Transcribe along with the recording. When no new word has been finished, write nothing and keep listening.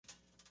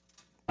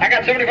I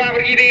got 75,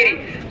 would give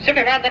 80.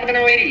 75, I'm going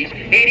to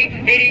 80s.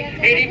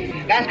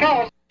 80. Last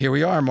call. Here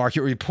we are,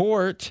 Market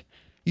Report.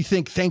 You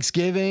think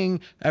Thanksgiving,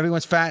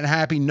 everyone's fat and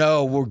happy?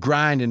 No, we're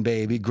grinding,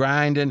 baby.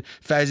 Grinding.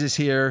 Fez is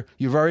here.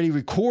 You've already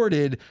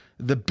recorded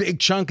the big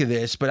chunk of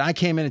this, but I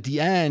came in at the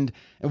end,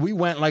 and we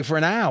went like for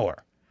an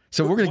hour.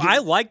 So we're going to I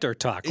liked our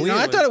talk.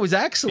 I thought it was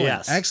excellent.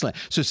 Yes. Excellent.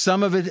 So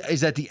some of it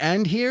is at the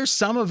end here.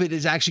 Some of it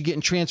is actually getting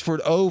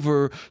transferred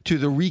over to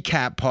the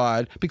recap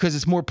pod because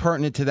it's more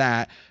pertinent to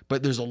that.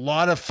 But there's a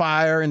lot of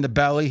fire in the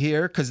belly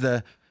here because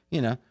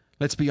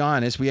let's be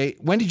honest.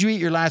 When did you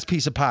eat your last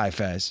piece of pie,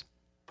 Fez?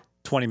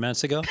 20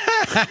 minutes ago,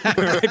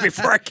 right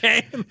before I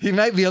came. He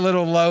might be a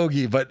little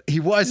logy, but he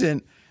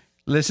wasn't.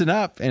 Listen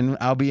up, and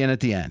I'll be in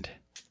at the end.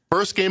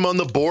 First game on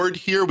the board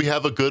here, we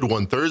have a good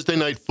one. Thursday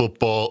Night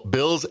Football,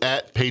 Bills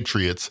at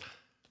Patriots.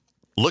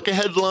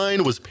 Look-ahead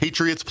line was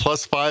Patriots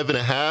plus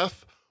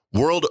 5.5.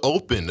 World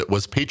Open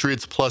was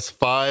Patriots plus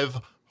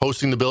 5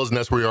 hosting the Bills, and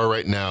that's where we are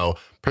right now.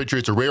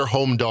 Patriots a rare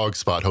home dog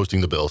spot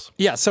hosting the Bills.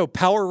 Yeah, so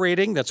power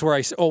rating, that's where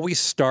I always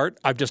start.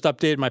 I've just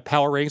updated my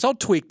power ratings. I'll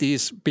tweak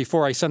these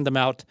before I send them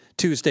out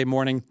Tuesday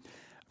morning.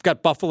 I've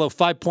got Buffalo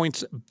 5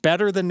 points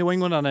better than New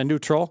England on a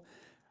neutral.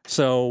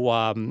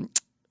 So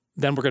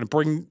then we're going to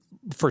bring,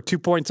 for 2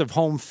 points of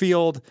home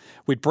field,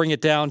 we'd bring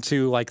it down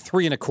to like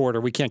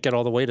 3.25. We can't get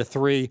all the way to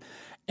 3.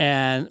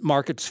 And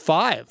market's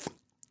 5.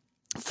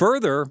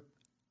 Further,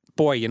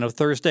 boy,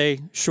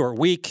 Thursday, short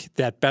week,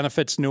 that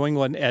benefits New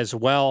England as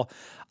well.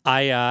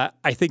 I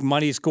think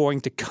money's going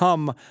to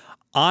come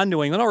on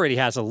New England. Already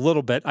has a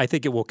little bit. I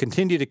think it will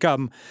continue to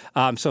come.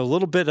 So a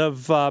little bit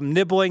of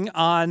nibbling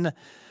on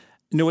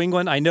New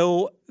England. I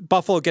know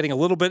Buffalo getting a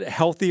little bit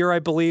healthier, I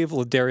believe.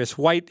 Ladarius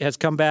White has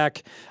come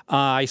back.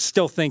 I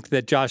still think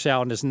that Josh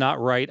Allen is not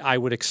right. I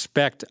would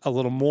expect a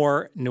little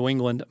more New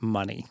England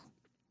money.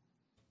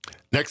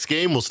 Next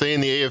game, we'll stay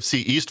in the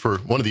AFC East for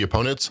one of the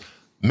opponents.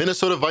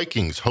 Minnesota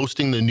Vikings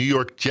hosting the New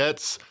York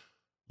Jets.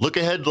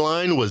 Look-ahead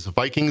line was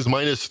Vikings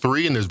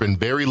 -3, and there's been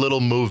very little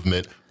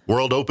movement.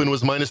 World Open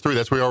was -3.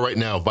 That's where we are right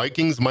now.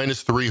 Vikings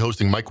 -3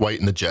 hosting Mike White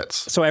and the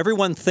Jets. So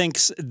everyone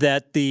thinks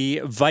that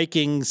the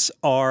Vikings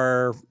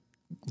are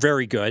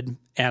very good,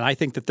 and I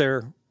think that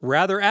they're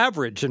rather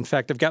average. In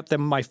fact, I've got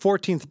them my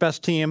 14th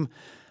best team.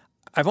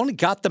 I've only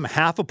got them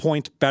half a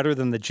point better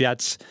than the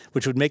Jets,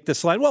 which would make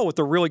this line, well, with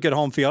a really good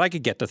home field, I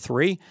could get to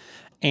 3.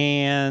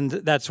 And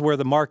that's where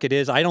the market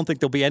is. I don't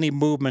think there'll be any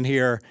movement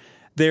here.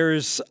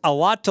 There's a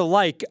lot to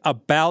like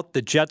about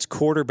the Jets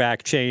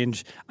quarterback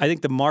change. I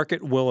think the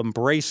market will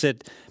embrace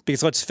it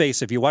because let's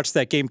face it, if you watch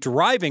that game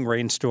driving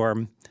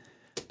rainstorm,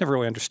 never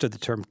really understood the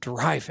term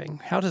driving.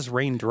 How does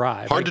rain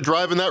drive? Hard to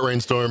drive in that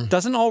rainstorm.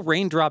 Doesn't all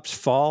raindrops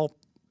fall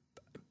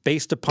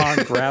based upon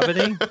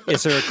gravity?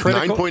 Is there a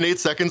critical 9.8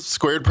 seconds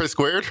squared per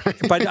squared?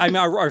 But I mean,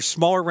 are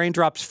smaller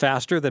raindrops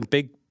faster than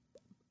big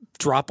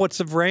droplets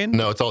of rain?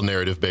 No, it's all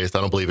narrative based.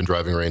 I don't believe in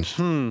driving range.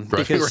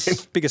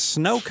 Because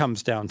snow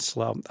comes down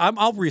slow.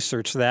 I'll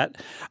research that.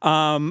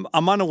 I'm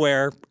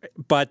unaware,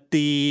 but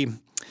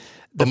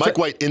but Mike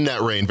White in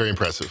that rain, very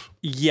impressive.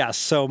 Yes.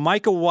 So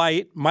Mike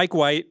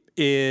White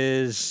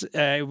is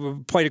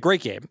played a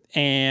great game,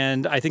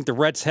 and I think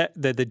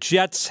the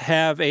Jets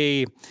have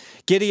a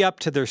giddy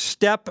up to their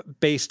step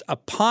based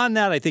upon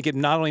that. I think it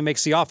not only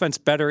makes the offense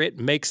better, it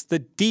makes the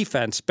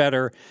defense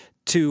better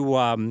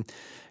to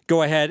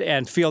go ahead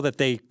and feel that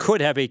they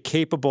could have a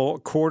capable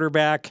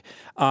quarterback.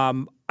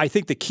 I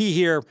think the key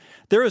here,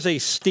 there is a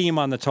steam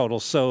on the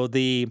total. So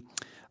the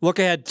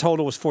look-ahead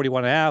total was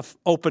 41.5,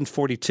 opened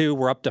 42.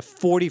 We're up to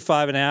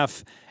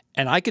 45.5,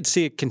 and I could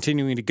see it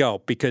continuing to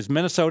go because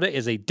Minnesota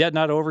is a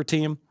dead-not-over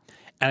team,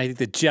 and I think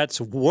the Jets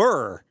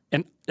were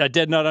a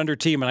dead-not-under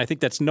team, and I think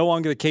that's no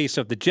longer the case.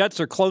 So if the Jets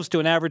are close to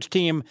an average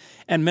team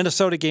and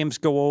Minnesota games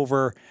go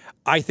over,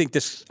 I think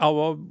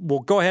we'll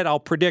go ahead. I'll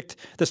predict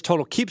this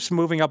total keeps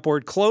moving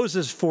upward,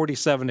 closes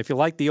 47. If you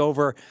like the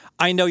over,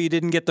 I know you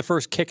didn't get the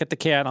first kick at the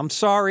can. I'm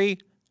sorry.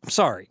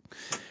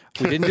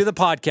 We didn't do the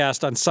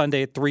podcast on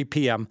Sunday at 3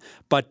 p.m.,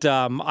 but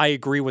I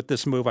agree with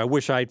this move. I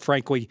wish I'd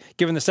frankly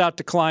given this out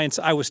to clients.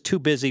 I was too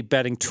busy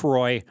betting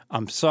Troy.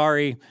 I'm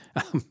sorry.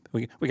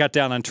 We got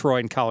down on Troy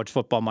in college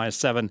football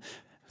 -7.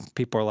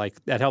 People are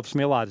like, that helps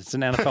me a lot. It's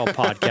an NFL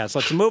podcast.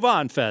 Let's move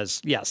on, Fez.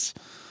 Yes.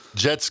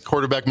 Jets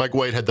quarterback Mike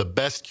White had the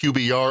best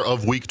QBR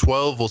of Week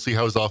 12. We'll see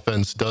how his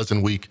offense does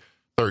in Week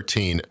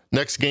 13.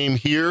 Next game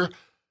here,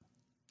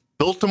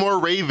 Baltimore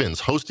Ravens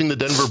hosting the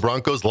Denver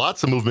Broncos.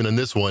 Lots of movement in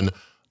this one.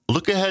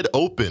 Look-ahead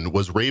open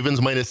was Ravens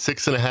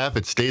 -6.5.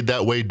 It stayed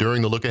that way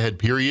during the look-ahead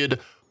period.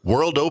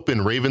 World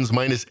Open, Ravens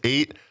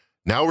 -8.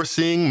 Now we're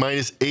seeing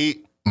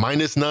 -8,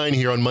 -9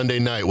 here on Monday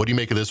night. What do you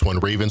make of this one,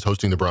 Ravens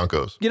hosting the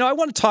Broncos? I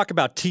want to talk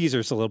about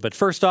teasers a little bit.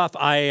 First off,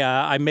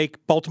 I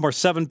make Baltimore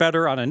 7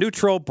 better on a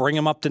neutral, bring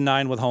them up to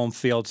 9 with home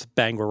fields.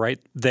 Bang, we're right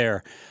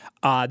there.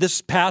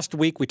 This past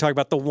week, we talked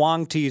about the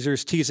Wong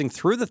teasers, teasing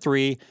through the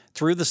 3,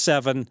 through the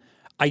 7.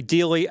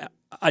 Ideally,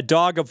 a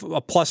dog of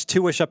a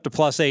 +2-ish up to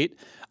 +8.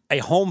 A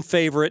home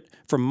favorite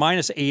from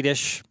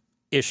 -8-ish.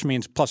 Ish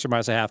means plus or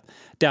minus a half,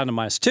 down to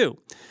 -2.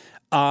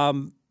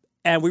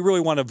 And we really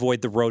want to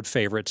avoid the road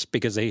favorites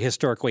because they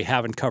historically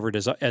haven't covered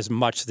as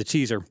much the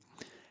teaser.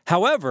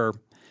 However,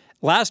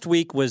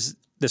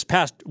 this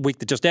past week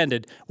that just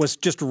ended was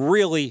just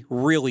really,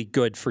 really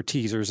good for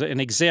teasers. An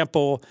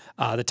example,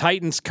 the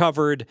Titans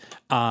covered.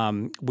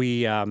 There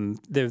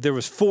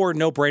was 4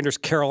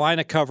 no-brainers.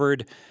 Carolina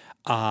covered.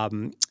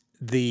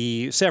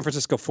 The San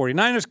Francisco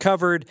 49ers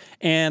covered,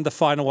 and the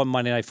final one,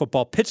 Monday Night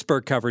Football,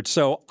 Pittsburgh covered.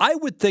 So I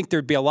would think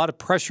there'd be a lot of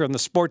pressure on the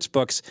sports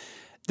books.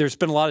 There's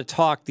been a lot of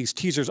talk. These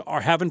teasers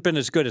haven't been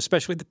as good,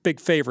 especially the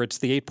big favorites,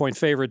 the 8-point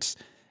favorites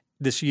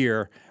this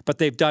year. But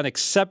they did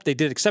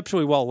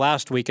exceptionally well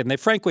last week, and they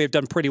frankly have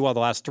done pretty well the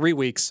last 3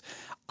 weeks.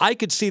 I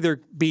could see there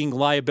being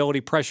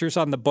liability pressures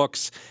on the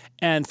books.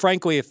 And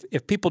frankly,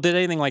 if people did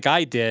anything like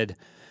I did,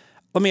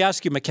 let me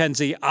ask you,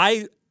 Mackenzie,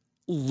 I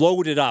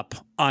loaded up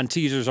on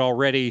teasers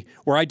already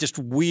where I just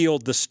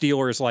wheeled the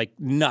Steelers like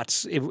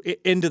nuts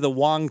into the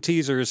Wong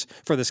teasers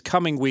for this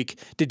coming week.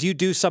 Did you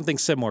do something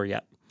similar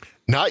yet?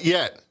 Not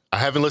yet. I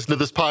haven't listened to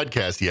this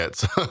podcast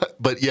yet.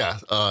 But yeah,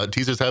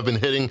 teasers have been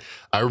hitting.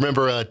 I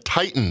remember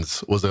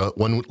Titans was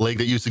one leg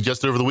that you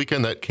suggested over the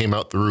weekend that came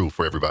out through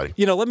for everybody.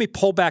 Let me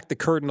pull back the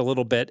curtain a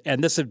little bit.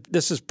 And this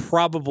is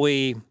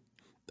probably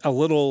a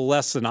little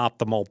less than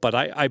optimal, but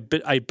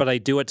I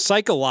do it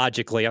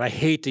psychologically, and I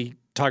hate to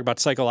talk about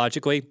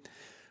psychologically.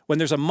 When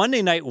there's a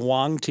Monday Night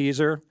Wong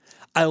teaser,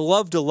 I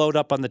love to load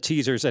up on the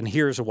teasers, and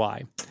here's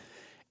why.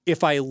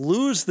 If I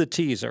lose the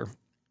teaser,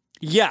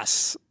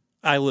 yes,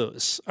 I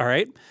lose, all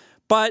right?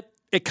 But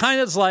it kind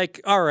of is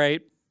like, all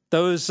right,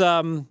 those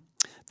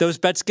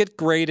bets get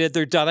graded,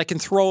 they're done. I can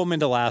throw them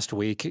into last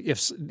week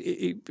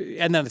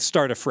and then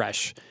start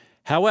afresh.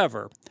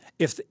 However,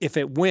 if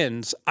it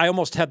wins, I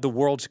almost have the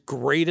world's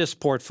greatest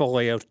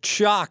portfolio,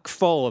 chock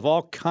full of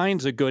all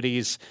kinds of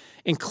goodies,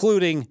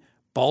 including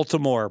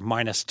Baltimore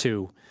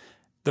 -2,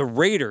 the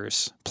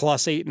Raiders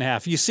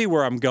 +8.5. You see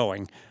where I'm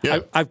going.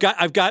 Yeah. I've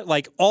got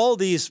like all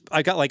these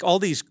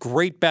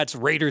great bets,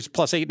 Raiders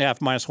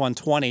 +8.5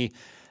 -120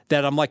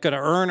 that I'm like going to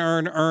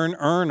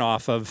earn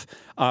off of.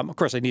 Of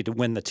course, I need to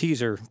win the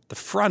teaser, the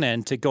front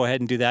end, to go ahead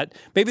and do that.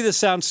 Maybe this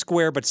sounds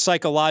square, but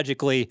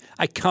psychologically,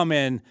 I come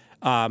in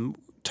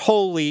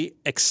totally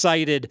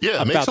excited Yeah, it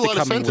about makes a the lot of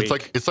coming sense.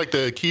 week. It's like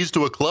the keys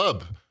to a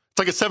club. It's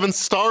like a 7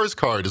 stars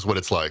card is what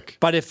it's like.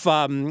 But if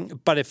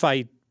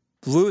I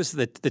lose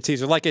the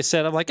teaser, like I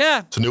said, I'm like,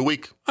 It's a new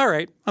week. all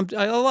right.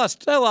 I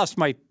lost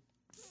my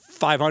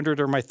 500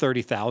 or my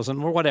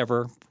 30,000 or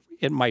whatever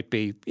it might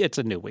be. It's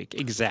a new week.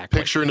 Exactly.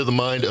 Picture into the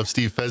mind of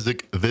Steve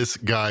Fezzik. This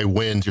guy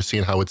wins. You're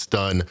seeing how it's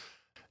done.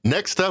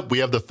 Next up, we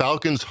have the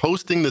Falcons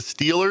hosting the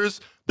Steelers.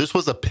 This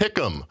was a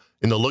pick'em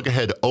in the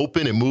look-ahead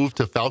open. It moved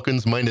to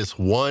Falcons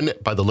 -1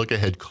 by the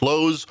look-ahead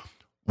close.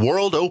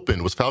 World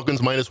Open was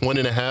Falcons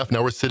 -1.5.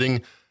 Now we're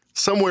sitting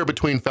somewhere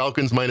between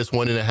Falcons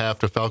 -1.5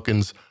 to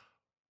Falcons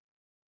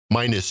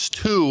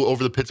 -2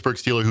 over the Pittsburgh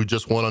Steelers, who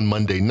just won on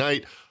Monday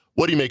night.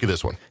 What do you make of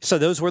this one? So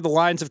those were the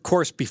lines, of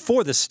course,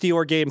 before the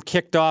Steeler game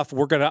kicked off.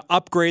 We're going to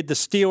upgrade the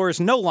Steelers.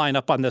 No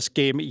lineup on this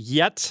game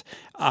yet.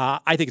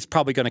 I think it's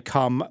probably going to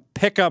come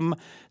pick 'em.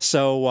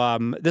 So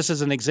this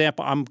is an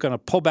example. I'm going to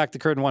pull back the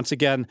curtain once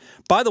again.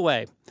 By the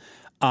way,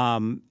 I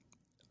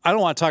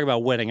don't want to talk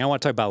about winning. I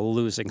want to talk about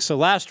losing. So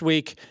last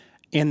week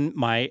in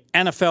my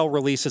NFL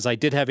releases, I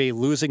did have a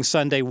losing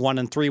Sunday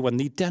 1-3 when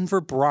the Denver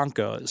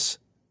Broncos,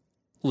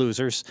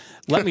 losers,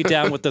 let me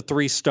down with the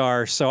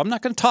 3-star. So I'm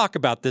not going to talk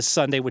about this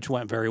Sunday, which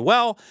went very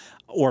well,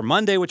 or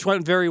Monday, which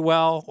went very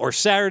well, or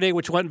Saturday,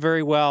 which went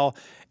very well.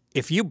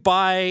 If you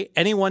buy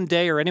any one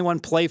day or any one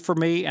play for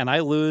me and I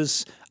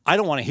lose, I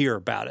don't want to hear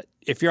about it.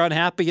 If you're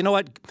unhappy, you know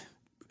what?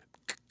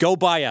 Go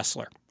buy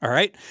Essler. All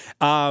right.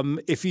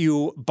 If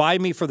you buy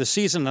me for the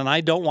season and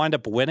I don't wind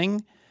up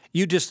winning,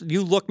 you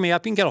look me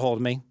up. You can get a hold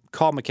of me.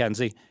 Call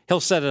Mackenzie.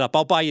 He'll set it up.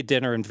 I'll buy you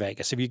dinner in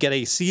Vegas. If you get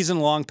a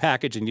season-long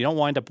package and you don't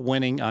wind up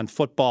winning on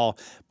football,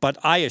 but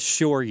I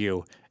assure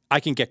you, I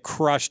can get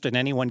crushed in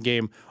any one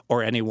game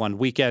or any one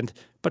weekend.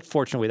 But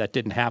fortunately, that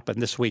didn't happen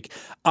this week.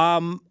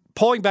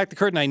 Pulling back the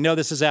curtain, I know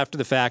this is after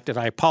the fact, and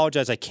I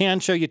apologize. I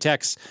can show you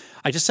texts.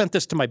 I just sent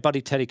this to my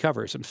buddy Teddy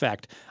Covers, in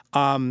fact.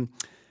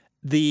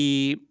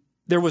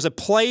 There was a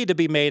play to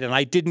be made, and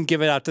I didn't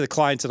give it out to the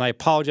clients, and I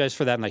apologize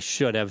for that, and I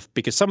should have,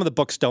 because some of the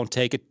books don't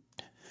take it.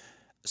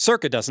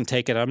 Circa doesn't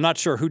take it. I'm not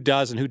sure who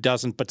does and who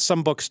doesn't, but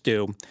some books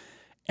do.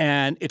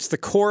 And it's the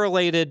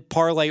correlated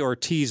parlay or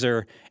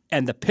teaser,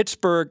 and the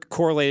Pittsburgh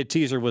correlated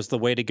teaser was the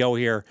way to go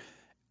here.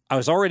 I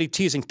was already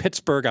teasing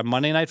Pittsburgh on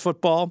Monday Night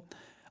Football,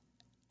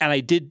 and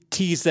I did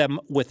tease them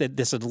with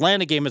this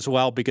Atlanta game as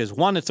well because,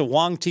 one, it's a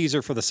Wong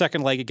teaser for the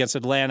second leg against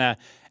Atlanta,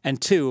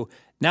 and two,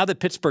 now that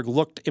Pittsburgh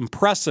looked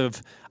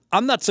impressive,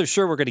 I'm not so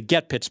sure we're going to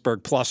get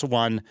Pittsburgh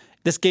 +1.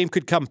 This game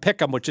could come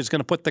pick 'em, which is going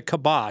to put the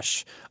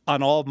kibosh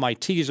on all of my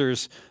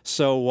teasers.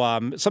 So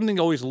something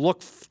to always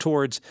look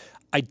towards.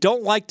 I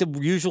don't like to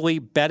usually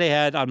bet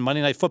ahead on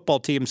Monday Night Football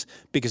teams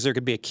because there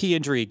could be a key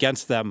injury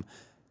against them.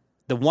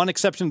 The one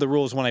exception to the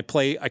rule is when I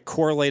play a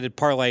correlated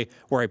parlay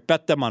where I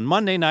bet them on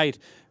Monday night,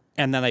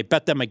 and then I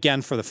bet them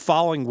again for the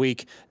following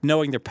week,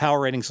 knowing their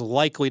power rating's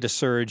likely to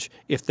surge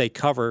if they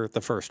cover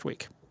the first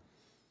week.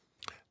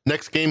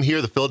 Next game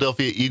here, the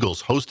Philadelphia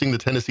Eagles hosting the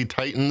Tennessee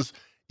Titans.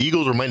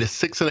 Eagles were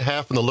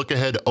 -6.5 in the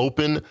look-ahead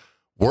open.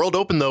 World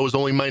Open, though, is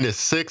only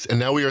 -6, and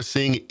now we are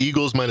seeing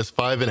Eagles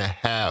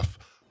 -5.5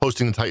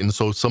 hosting the Titans.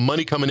 So some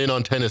money coming in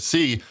on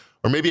Tennessee,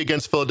 or maybe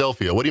against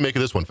Philadelphia. What do you make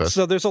of this one, Fez?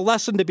 So there's a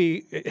lesson to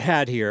be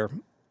had here,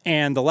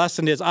 and the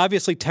lesson is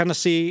obviously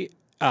Tennessee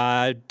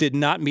did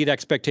not meet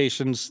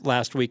expectations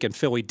last week, and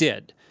Philly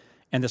did.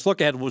 And this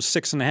look-ahead was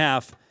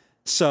 6.5.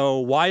 So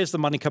why is the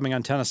money coming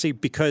on Tennessee?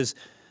 Because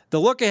the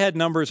look-ahead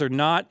numbers are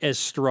not as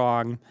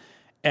strong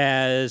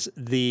as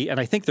and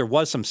I think there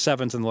was some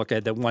 7s in the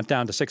look-ahead that went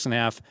down to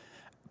 6.5.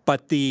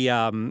 But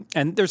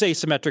and there's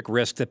asymmetric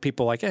risk that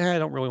people are like, I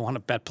don't really want to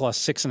bet plus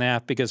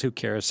 6.5 because who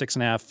cares?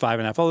 6.5,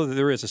 5.5. Although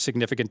there is a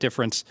significant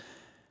difference.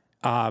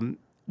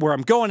 Where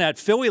I'm going at,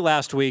 Philly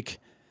last week,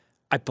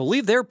 I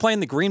believe they were playing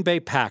the Green Bay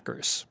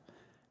Packers.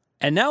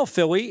 And now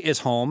Philly is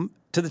home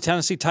to the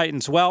Tennessee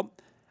Titans. Well,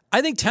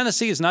 I think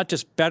Tennessee is not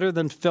just better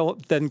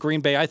than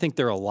Green Bay. I think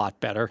they're a lot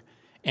better.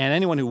 And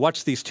anyone who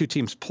watched these two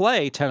teams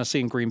play,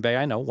 Tennessee and Green Bay,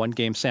 I know, one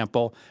game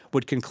sample,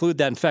 would conclude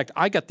that. In fact,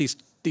 I got these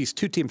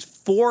two teams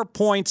 4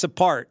 points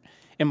apart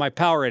in my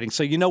power rating.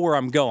 So you know where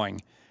I'm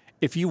going.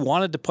 If you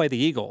wanted to play the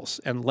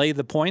Eagles and lay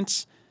the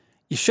points,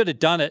 you should have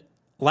done it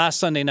last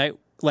Sunday night,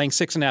 laying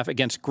 6.5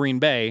 against Green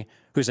Bay,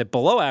 who's a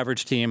below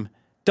average team.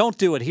 Don't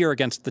do it here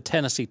against the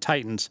Tennessee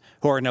Titans,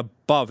 who are an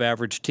above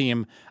average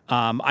team.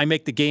 I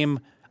make the game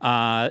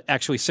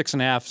actually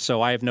 6.5,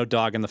 so I have no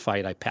dog in the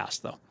fight. I pass,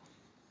 though.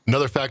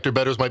 Another factor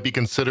bettors might be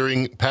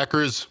considering: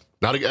 Packers,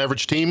 not an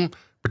average team,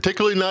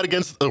 particularly not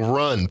against the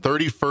run.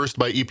 31st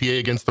by EPA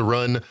against the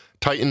run.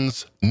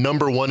 Titans,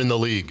 #1 in the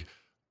league.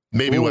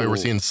 Maybe why we're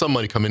seeing some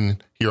money come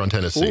in here on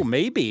Tennessee. Oh,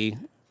 maybe.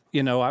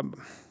 You know,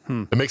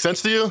 It makes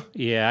sense to you?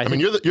 Yeah. I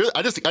mean,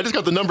 I just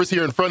got the numbers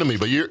here in front of me,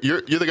 but you're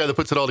the guy that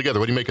puts it all together.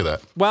 What do you make of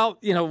that? Well,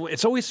 you know,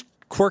 it's always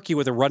quirky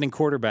with a running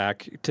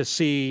quarterback to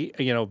see,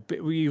 you know,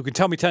 you can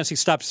tell me Tennessee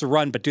stops the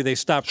run, but do they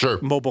stop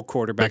mobile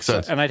quarterbacks? Makes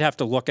sense. And I'd have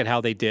to look at how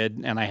they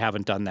did, and I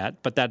haven't done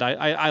that. But that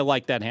I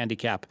like that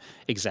handicap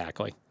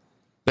exactly.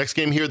 Next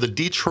game here, the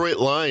Detroit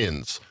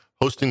Lions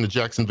hosting the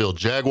Jacksonville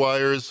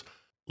Jaguars.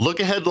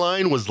 Look-ahead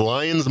line was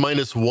Lions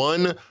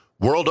 -1.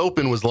 World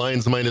Open was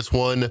Lions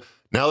 -1.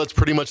 Now that's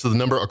pretty much the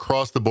number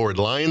across the board.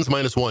 Lions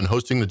 -1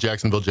 hosting the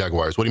Jacksonville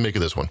Jaguars. What do you make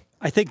of this one?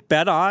 I think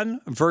bet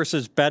on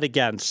versus bet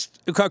against.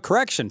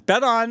 Correction,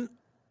 bet on,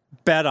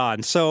 bet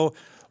on. So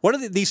what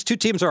are these two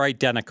teams are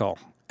identical.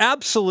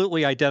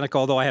 Absolutely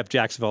identical, although I have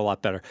Jacksonville a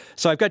lot better.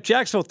 So I've got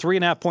Jacksonville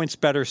 3.5 points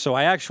better, so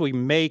I actually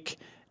make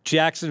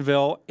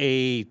Jacksonville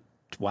a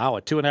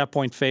 2.5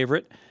 point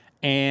favorite.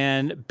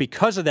 And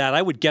because of that,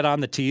 I would get on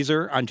the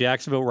teaser on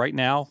Jacksonville right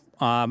now.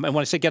 And when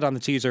I say get on the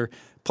teaser,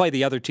 play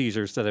the other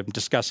teasers that I'm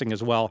discussing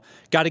as well.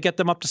 Got to get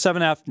them up to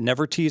 7.5.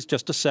 Never tease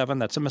just a 7.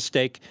 That's a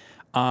mistake.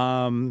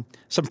 Some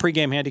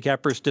pregame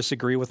handicappers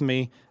disagree with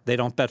me. They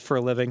don't bet for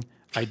a living.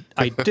 I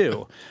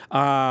do.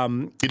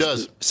 He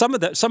does. Some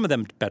of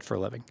them bet for a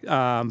living,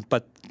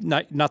 but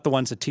not the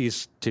ones that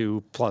tease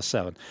to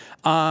 +7.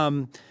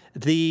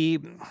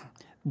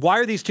 Why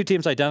are these two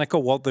teams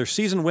identical? Well, their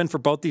season win for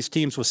both these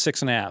teams was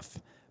 6.5.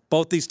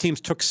 Both these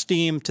teams took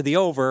steam to the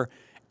over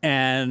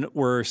and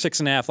were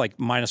 6.5, like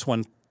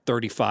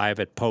 -135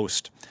 at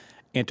post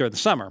during the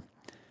summer.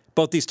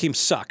 Both these teams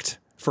sucked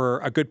for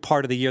a good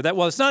part of the year.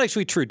 It's not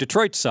actually true.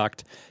 Detroit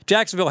sucked.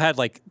 Jacksonville had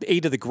like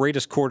 8 of the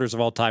greatest quarters of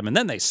all time, and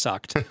then they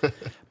sucked.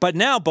 But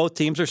now both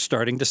teams are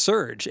starting to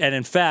surge. And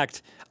in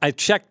fact, I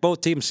checked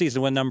both teams'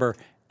 season win number,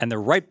 and they're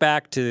right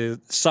back to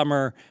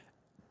summer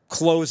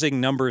closing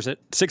numbers at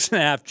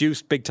 6.5,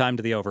 juiced big time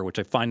to the over, which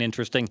I find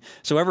interesting.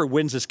 So whoever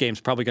wins this game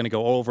is probably going to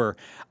go over.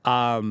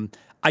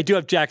 I do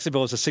have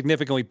Jacksonville as a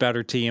significantly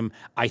better team.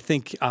 I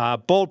think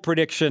bold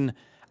prediction.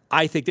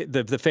 I think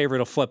that the favorite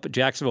will flip.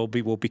 Jacksonville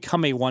will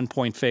become a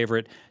 1-point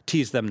favorite.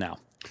 Tease them now.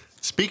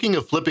 Speaking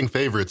of flipping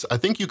favorites, I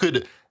think you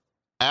could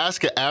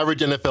ask an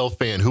average NFL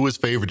fan who is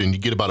favored, and you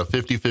get about a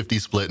 50-50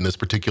 split in this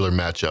particular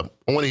matchup.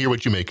 I want to hear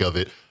what you make of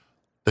it.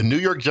 The New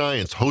York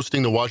Giants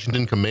hosting the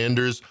Washington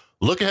Commanders.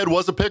 Look ahead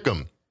was a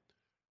pick'em.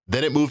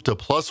 Then it moved to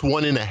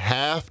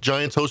 +1.5,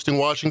 Giants hosting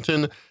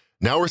Washington.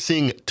 Now we're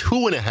seeing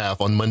 2.5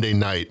 on Monday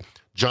night.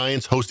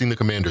 Giants hosting the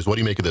Commanders. What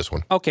do you make of this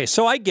one? Okay,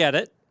 so I get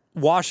it.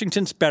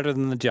 Washington's better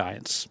than the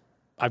Giants.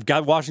 I've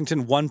got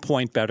Washington 1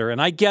 point better,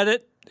 and I get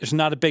it. There's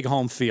not a big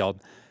home field.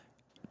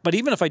 But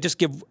even if I just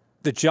give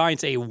the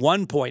Giants a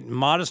 1 point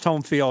modest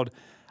home field,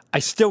 I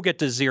still get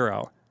to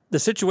 0. The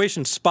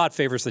situation spot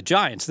favors the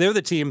Giants. They're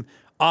the team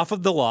off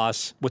of the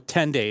loss with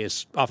 10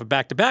 days, off of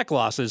back-to-back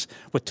losses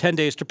with 10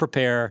 days to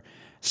prepare.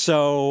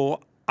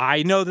 So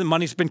I know the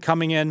money's been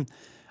coming in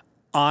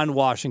on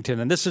Washington,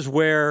 and this is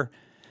where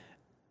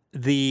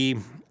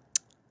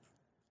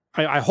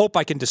I hope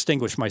I can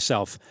distinguish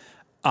myself.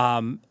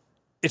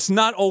 It's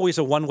not always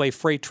a one-way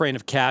freight train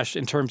of cash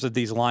in terms of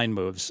these line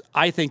moves.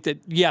 I think that,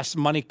 yes,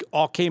 money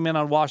all came in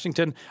on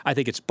Washington. I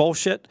think it's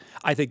bullshit.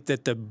 I think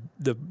that the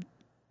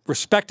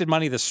respected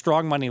money, the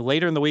strong money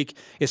later in the week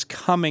is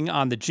coming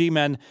on the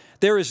G-men.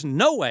 There is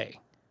no way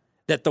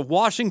that the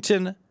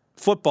Washington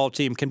football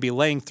team can be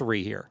laying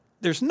 3 here.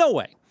 There's no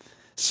way.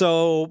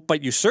 So,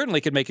 but you certainly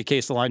could make a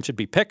case the line should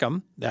be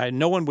pick'em.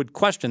 No one would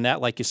question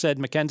that. Like you said,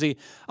 Mackenzie,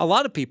 a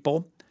lot of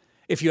people,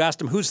 if you asked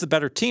them who's the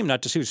better team,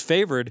 not just who's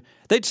favored,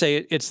 they'd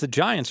say it's the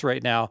Giants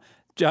right now.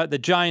 The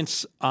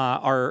Giants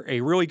are a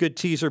really good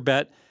teaser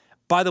bet.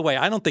 By the way,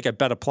 I don't think I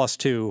bet a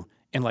 +2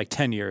 in like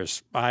 10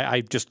 years.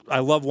 I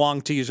love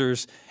long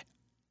teasers.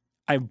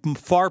 I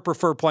far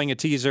prefer playing a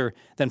teaser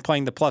than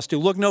playing the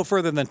 +2. Look no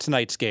further than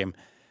tonight's game.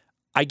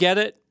 I get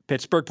it.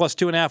 Pittsburgh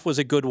 +2.5 was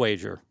a good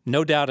wager.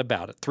 No doubt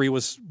about it. 3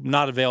 was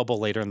not available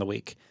later in the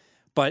week.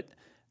 But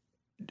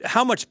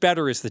how much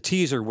better is the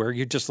teaser where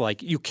you're just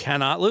like, you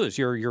cannot lose.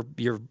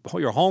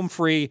 You're home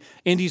free.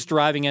 Indy's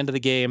driving into the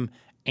game,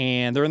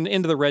 and they're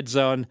into the red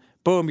zone.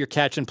 Boom, you're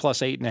catching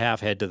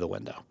 +8.5 head to the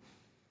window.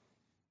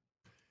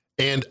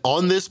 And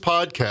on this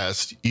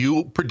podcast,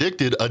 you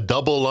predicted a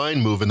double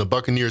line move in the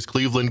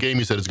Buccaneers-Cleveland game.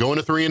 You said it's going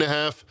to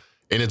 3.5,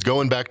 and it's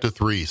going back to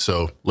 3.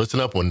 So listen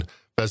up when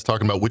Fed's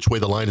talking about which way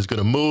the line is going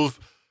to move.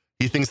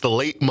 He thinks the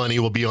late money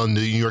will be on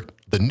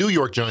the New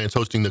York Giants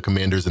hosting the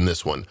Commanders in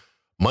this one.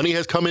 Money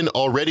has come in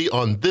already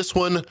on this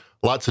one.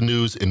 Lots of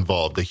news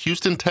involved. The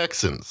Houston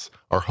Texans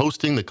are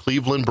hosting the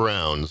Cleveland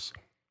Browns.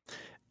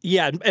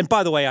 Yeah, and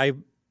by the way,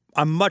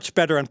 I'm much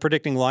better on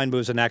predicting line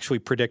moves than actually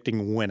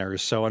predicting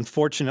winners. So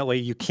unfortunately,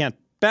 you can't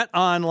bet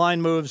on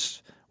line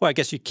moves. Well, I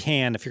guess you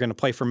can if you're going to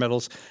play for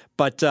middles,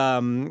 but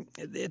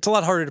it's a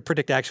lot harder to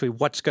predict actually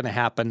what's going to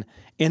happen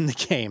in the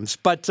games.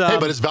 But hey,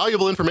 but it's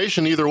valuable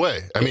information either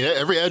way. I mean,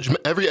 every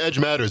edge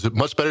matters. It's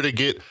much better to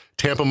get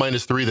Tampa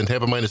 -3 than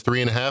Tampa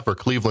 -3.5 or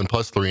Cleveland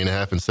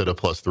 +3.5 instead of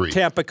 +3.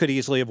 Tampa could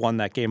easily have won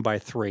that game by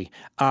 3.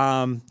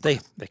 They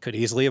could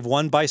easily have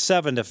won by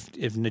 7 if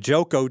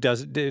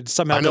Njoku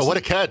somehow. I know, what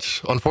a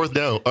catch on 4th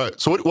down. All right,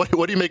 so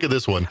what do you make of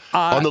this one?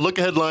 On the look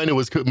ahead line, it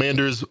was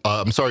Commanders.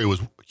 It was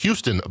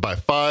Houston by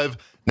 5.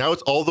 Now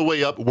it's all the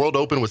way up. World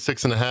Open was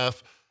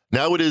 6.5.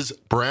 Now it is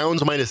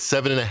Browns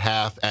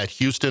 -7.5 at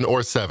Houston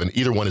or 7.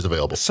 Either one is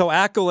available. So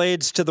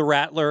accolades to the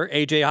Rattler.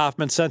 AJ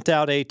Hoffman sent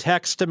out a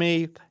text to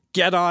me.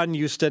 Get on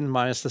Houston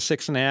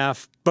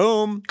 -6.5.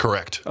 Boom.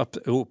 Correct.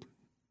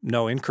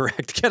 No,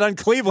 incorrect. Get on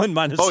Cleveland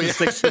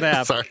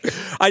 -6.5. Sorry.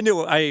 I knew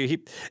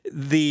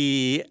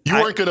You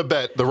weren't going to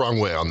bet the wrong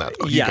way on that,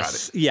 though. You got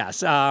it.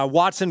 Yes.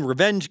 Watson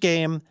revenge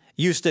game.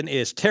 Houston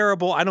is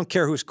terrible. I don't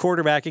care who's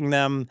quarterbacking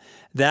them.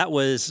 That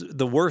was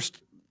the worst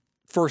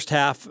first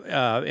half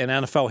in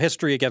NFL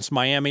history against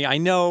Miami. I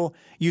know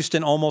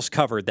Houston almost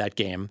covered that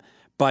game,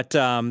 but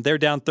they're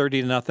down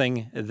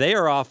 30-0. They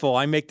are awful.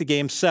 I make the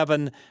game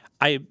 7.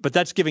 But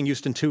that's giving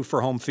Houston 2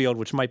 for home field,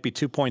 which might be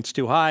 2 points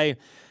too high.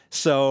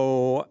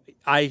 So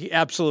I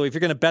absolutely, if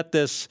you're going to bet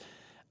this,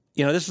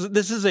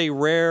 this is a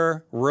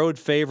rare road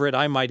favorite.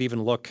 I might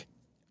even look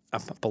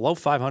below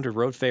 500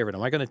 road favorite.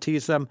 Am I going to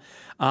tease them?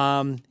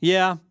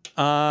 Yeah.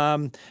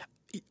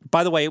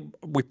 By the way,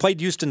 we played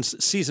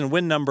Houston's season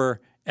win number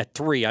at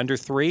 3, under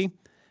 3.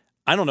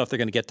 I don't know if they're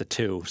going to get to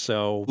 2.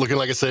 So looking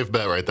like a safe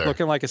bet right there.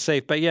 Looking like a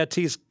safe bet. Yeah,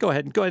 tease. Go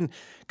ahead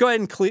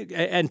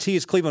and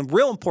tease Cleveland.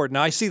 Real important.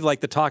 Now I see like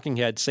the talking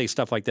heads say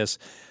stuff like this.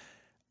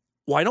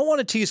 Well, I don't want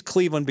to tease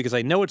Cleveland because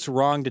I know it's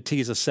wrong to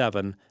tease a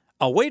 7.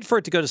 I'll wait for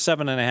it to go to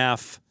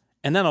 7.5,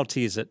 and then I'll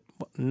tease it.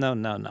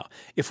 No.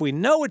 If we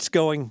know it's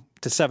going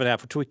to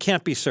 7.5, which we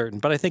can't be certain,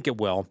 but I think it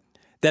will,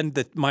 then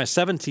my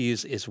 7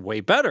 tease is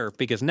way better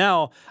because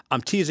now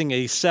I'm teasing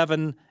a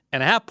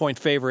 7.5 point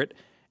favorite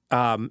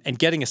and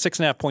getting a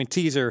 6.5 point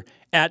teaser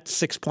at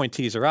 6 point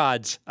teaser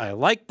odds. I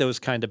like those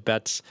kind of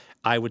bets.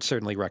 I would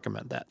certainly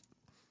recommend that.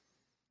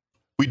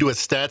 We do a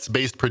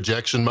stats-based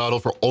projection model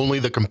for only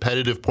the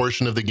competitive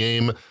portion of the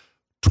game.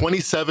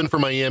 27 for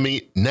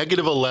Miami,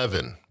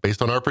 -11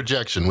 based on our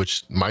projection,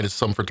 which minus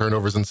some for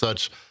turnovers and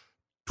such.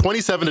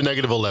 27 to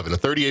 -11, a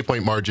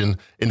 38-point margin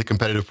in the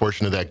competitive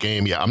portion of that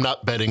game. Yeah, I'm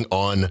not betting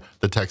on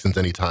the Texans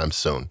anytime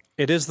soon.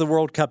 It is the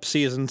World Cup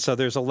season, so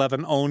there's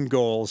 11 own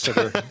goals that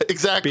are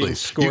exactly. being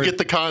scored. You get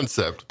the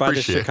concept. By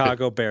the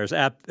Chicago Bears.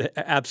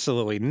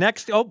 Absolutely.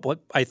 Next,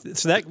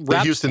 the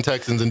Houston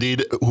Texans,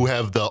 indeed, who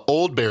have the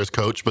old Bears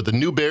coach, but the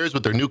new Bears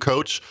with their new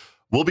coach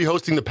will be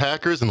hosting the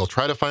Packers, and they'll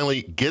try to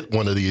finally get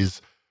one of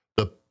these.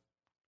 The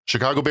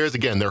Chicago Bears,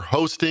 again, they're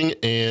hosting,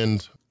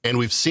 and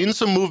we've seen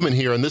some movement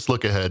here on this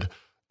look ahead.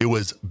 It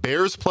was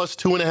Bears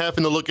 +2.5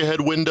 in the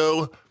look-ahead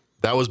window.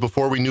 That was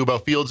before we knew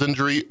about Fields'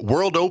 injury.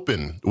 World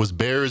Open was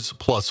Bears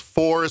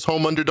 +4 as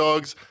home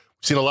underdogs.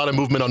 We've seen a lot of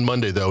movement on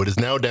Monday, though. It is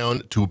now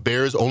down to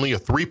Bears only a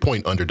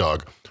 3-point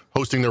underdog,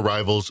 hosting their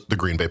rivals, the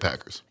Green Bay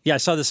Packers. Yeah, I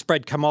saw the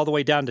spread come all the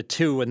way down to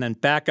 2 and then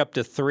back up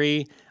to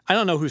 3. I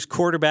don't know who's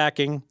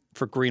quarterbacking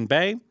for Green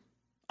Bay.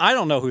 I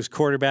don't know who's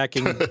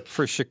quarterbacking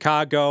for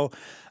Chicago.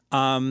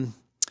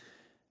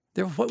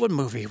 What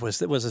movie was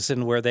this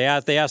in where they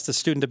asked the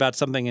student about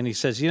something and he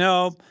says,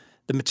 the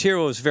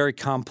material is very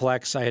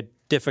complex. I had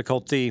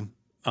difficulty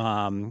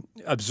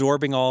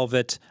absorbing all of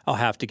it. I'll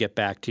have to get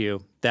back to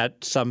you.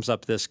 That sums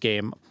up this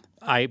game.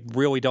 I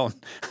really don't.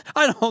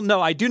 I don't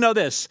know. I do know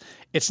this.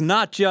 It's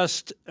not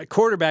just a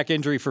quarterback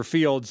injury for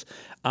Fields.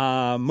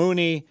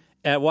 Mooney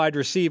at wide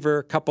receiver,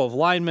 a couple of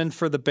linemen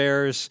for the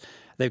Bears.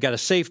 They've got a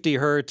safety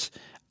hurt.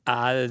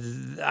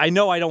 I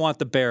know I don't want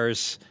the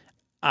Bears.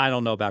 I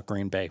don't know about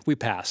Green Bay. We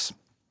pass.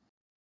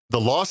 The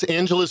Los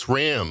Angeles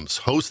Rams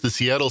host the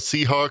Seattle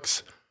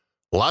Seahawks.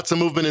 Lots of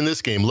movement in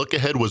this game. Look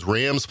ahead was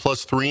Rams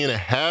plus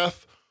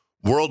 3.5.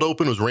 World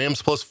Open was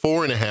Rams plus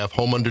 4.5.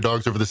 Home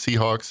underdogs over the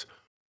Seahawks.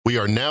 We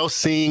are now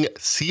seeing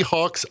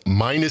Seahawks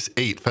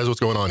 -8. Fez, what's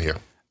going on here?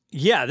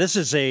 Yeah, this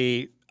is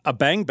a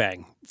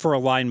bang for a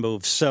line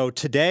move. So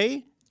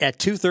today at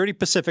 2:30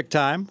 Pacific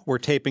time, we're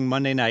taping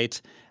Monday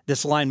night.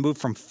 This line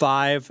moved from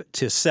 5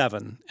 to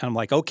 7. And I'm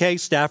like, okay,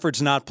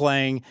 Stafford's not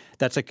playing.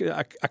 That's a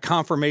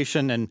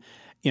confirmation. And,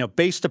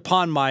 based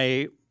upon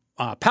my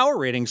power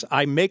ratings,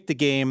 I make the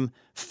game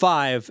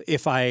 5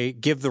 if I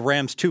give the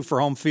Rams 2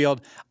 for home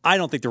field. I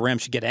don't think the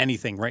Rams should get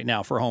anything right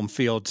now for home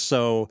field.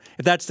 So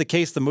if that's the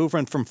case, the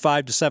movement from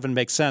 5 to 7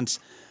 makes sense.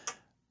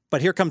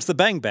 But here comes the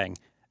bang.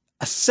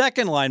 A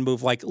second line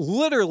move, like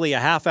literally a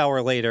half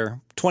hour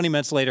later, 20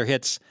 minutes later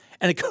hits,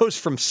 and it goes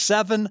from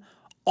 7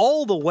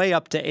 all the way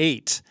up to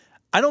 8.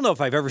 I don't know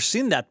if I've ever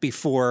seen that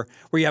before,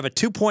 where you have a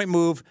 2-point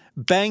move,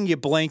 bang, you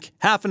blink,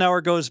 half an hour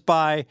goes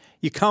by,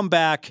 you come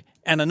back,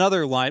 and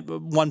another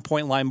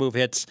 1-point line move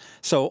hits.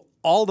 So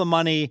all the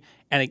money,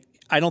 and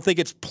I don't think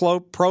it's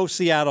pro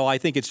Seattle. I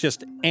think it's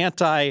just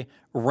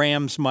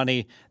anti-Rams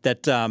money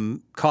that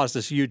caused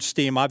this huge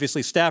steam.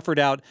 Obviously, Stafford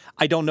out.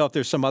 I don't know if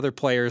there's some other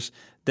players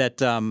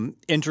that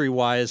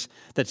injury-wise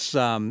that's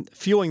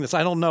fueling this.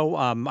 I don't know.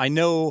 I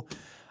know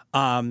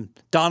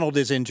Donald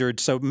is injured,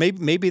 so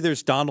maybe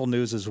there's Donald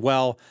news as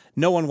well.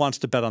 No one wants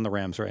to bet on the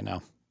Rams right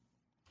now.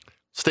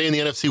 Stay in the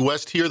NFC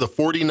West here. The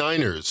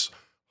 49ers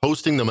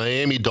hosting the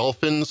Miami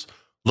Dolphins.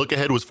 Look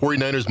ahead was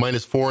 49ers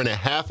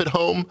 -4.5 at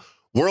home.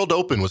 World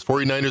Open was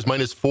 49ers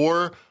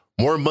 -4.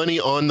 More money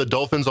on the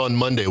Dolphins on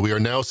Monday. We are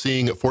now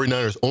seeing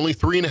 49ers only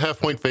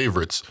 3.5-point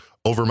favorites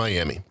over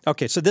Miami.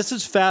 Okay, so this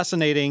is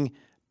fascinating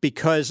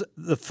because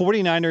the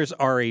 49ers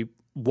are a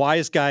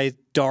wise guy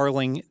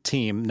darling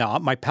team. Now,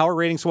 my power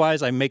ratings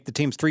wise, I make the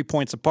teams 3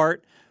 points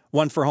apart.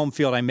 1 for home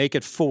field, I make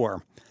it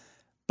 4.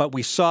 But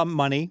we saw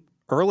money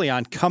early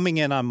on coming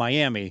in on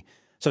Miami.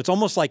 So it's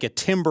almost like a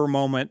timber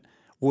moment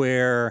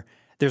where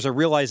there's a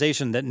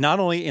realization that not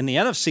only in the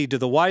NFC do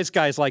the wise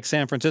guys like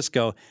San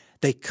Francisco,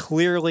 they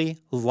clearly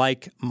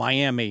like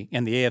Miami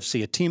in the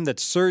AFC, a team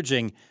that's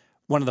surging.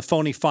 One of the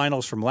phony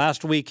finals from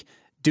last week.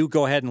 Do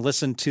go ahead and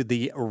listen to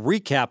the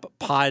recap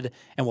pod,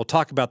 and we'll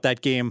talk about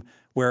that game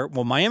where,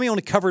 Miami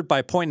only covered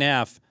by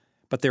 1.5,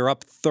 but they're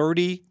up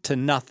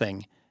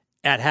 30-0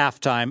 at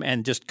halftime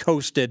and just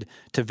coasted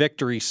to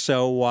victory.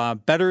 So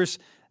bettors,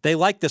 they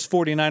like this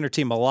 49er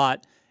team a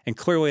lot, and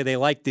clearly they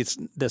like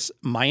this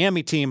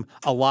Miami team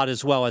a lot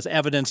as well, as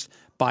evidenced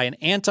by an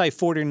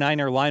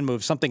anti-49er line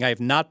move, something I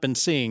have not been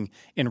seeing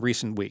in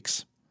recent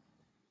weeks.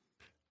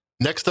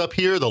 Next up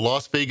here, the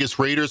Las Vegas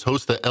Raiders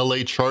host the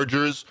LA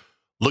Chargers.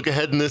 Look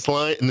ahead in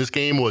this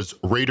game was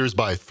Raiders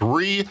by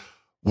 3.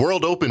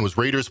 World Open was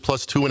Raiders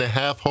plus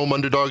 2.5. Home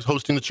underdogs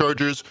hosting the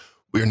Chargers.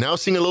 We are now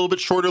seeing a little bit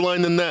shorter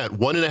line than that,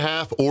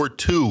 1.5 or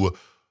 2.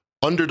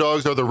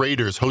 Underdogs are the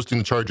Raiders hosting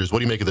the Chargers. What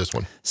do you make of this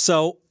one?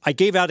 So I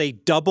gave out a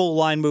double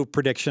line move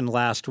prediction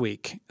last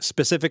week.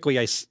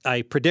 Specifically,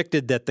 I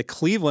predicted that the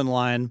Cleveland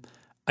line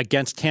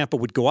against Tampa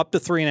would go up to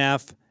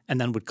 3.5 and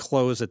then would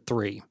close at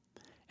 3.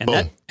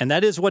 And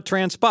that is what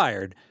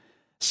transpired.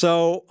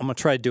 So I'm going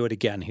to try to do it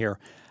again here.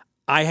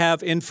 I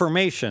have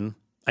information.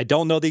 I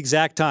don't know the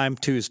exact time,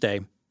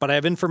 Tuesday, but I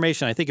have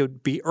information. I think it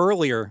would be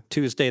earlier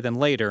Tuesday than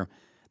later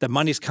that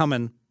money's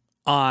coming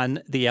on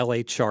the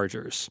LA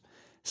Chargers.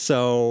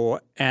 So,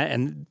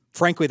 and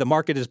frankly, the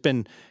market has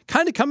been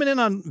kind of coming in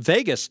on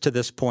Vegas to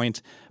this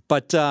point,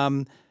 but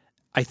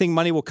I think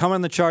money will come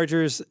on the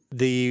Chargers.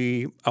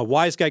 A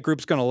wise guy group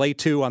is going to lay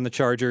 2 on the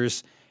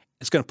Chargers.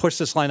 It's going to push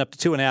this line up to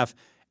 2.5.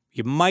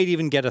 You might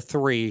even get a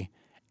 3.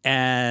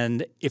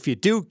 And if you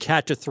do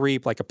catch a 3,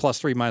 like a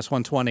 +3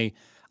 -120,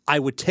 I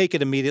would take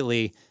it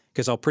immediately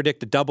because I'll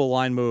predict a double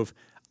line move.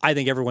 I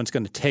think everyone's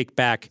going to take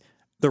back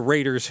the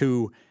Raiders,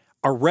 who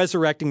are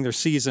resurrecting their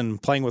season,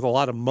 playing with a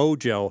lot of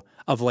mojo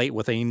of late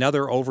with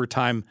another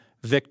overtime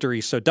victory.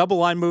 So double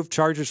line move,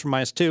 Chargers from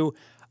 -2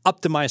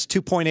 up to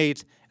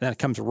 -2.8, and then it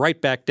comes right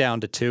back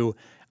down to 2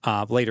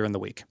 later in the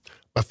week.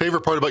 My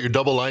favorite part about your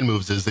double line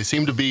moves is they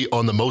seem to be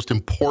on the most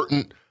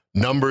important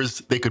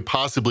numbers they could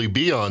possibly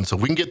be on. So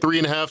if we can get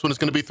 3.5 when it's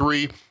going to be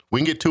 3, we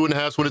can get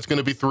 2.5 when it's going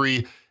to be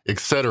 3,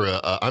 etc.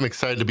 I'm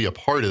excited to be a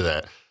part of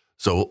that.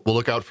 So we'll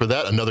look out for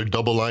that. Another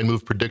double line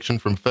move prediction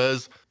from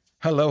Fez.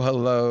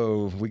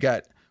 Hello. We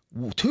got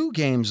 2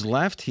 games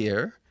left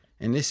here,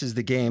 and this is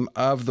the game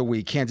of the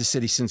week, Kansas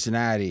City,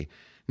 Cincinnati.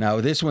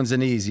 Now, this one's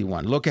an easy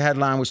one. Look ahead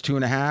line was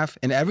 2.5,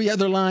 and every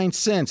other line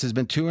since has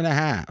been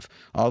 2.5,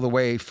 all the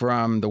way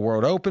from the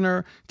World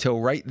Opener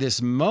till right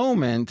this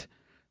moment.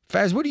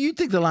 Faz, what do you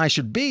think the line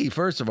should be,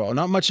 first of all?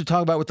 Not much to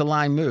talk about with the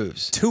line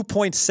moves.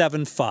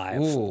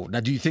 2.75. Ooh. Now,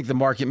 do you think the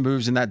market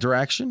moves in that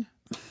direction?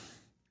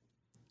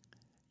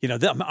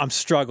 I'm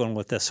struggling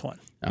with this one.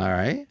 All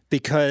right.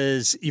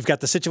 Because you've got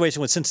the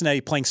situation with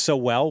Cincinnati playing so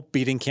well,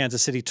 beating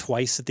Kansas City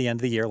twice at the end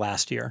of the year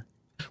last year.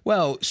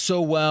 Well,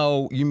 so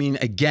well, you mean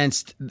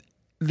against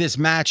this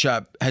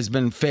matchup has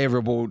been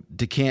favorable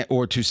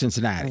to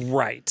Cincinnati.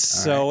 Right.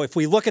 So if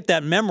we look at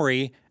that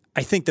memory,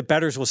 I think the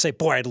bettors will say,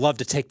 boy, I'd love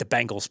to take the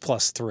Bengals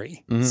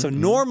 +3. So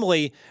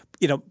normally,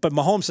 but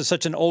Mahomes is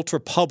such an ultra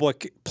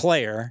public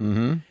player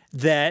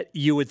that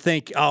you would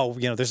think,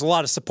 there's a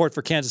lot of support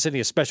for Kansas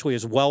City, especially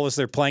as well as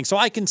they're playing. So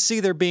I can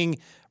see there being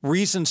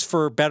reasons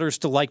for bettors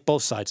to like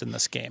both sides in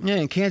this game. Yeah,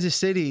 and Kansas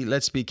City,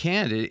 let's be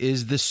candid,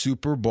 is the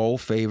Super Bowl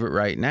favorite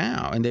right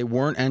now, and they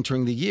weren't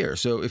entering the year.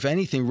 So if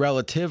anything,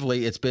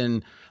 relatively, it's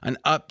been an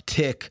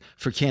uptick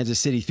for Kansas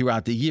City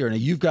throughout the year. Now,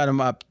 you've got them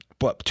up,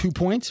 what, 2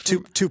 points?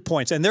 2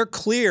 points. And they're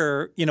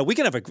clear. We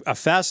can have a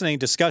fascinating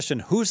discussion.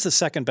 Who's the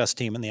second best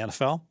team in the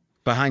NFL?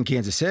 Behind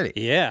Kansas City.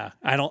 Yeah.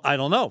 I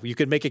don't know. You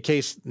could make a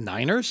case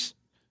Niners,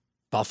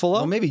 Buffalo.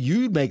 Well, maybe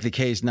you'd make the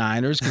case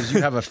Niners because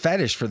you have a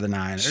fetish for the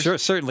Niners. Sure,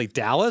 certainly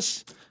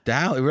Dallas.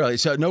 Dallas, really.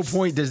 So at no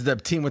point does the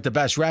team with the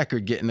best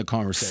record get in the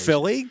conversation.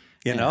 Philly.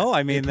 They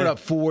put up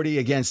 40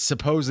 against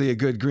supposedly a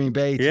good Green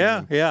Bay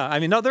team. Yeah. I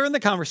mean, no, they're in the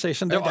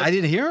conversation. I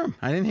didn't hear them.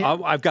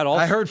 I've got all.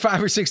 I heard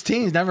 5 or 6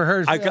 teams. Never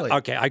heard Philly.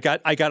 I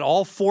got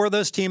all 4 of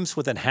those teams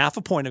within half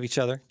a point of each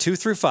other, 2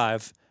 through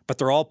 5, but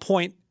they're all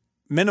point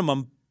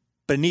minimum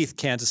beneath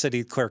Kansas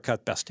City,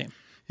 clear-cut best team.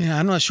 Yeah,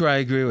 I'm not sure I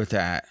agree with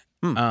that.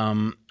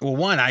 Well,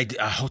 one, I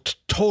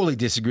totally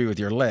disagree with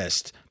your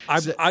list. I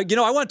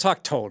want to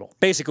talk total.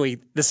 Basically,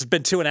 this has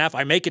been 2.5.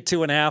 I make it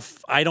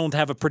 2.5. I don't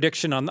have a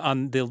prediction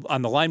on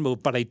the line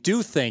move, but I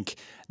do think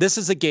this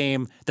is a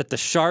game that the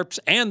sharps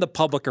and the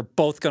public are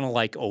both going to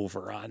like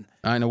over on.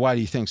 I know. Why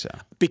do you think so?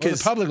 Because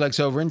the public likes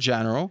over in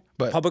general,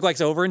 but public likes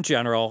over in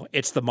general.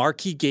 It's the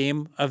marquee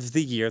game of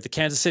the year. The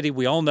Kansas City,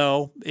 we all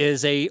know,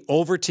 is a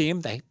over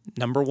team. They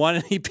number 1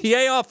 in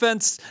EPA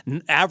offense,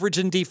 average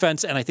in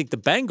defense, and I think the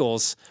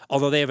Bengals,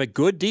 although they have a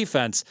good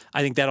defense,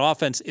 I think that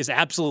offense is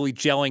absolutely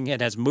gelling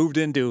and has moved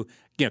into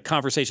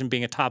conversation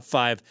being a top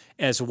 5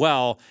 as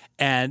well.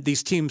 And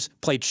these teams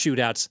played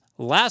shootouts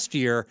last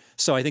year,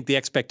 so I think the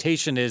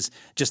expectation is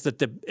just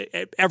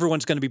that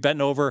everyone's going to be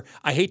betting over.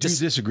 I hate to. Do you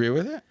disagree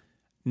with it?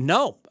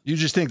 No. You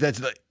just think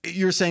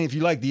you're saying if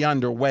you like the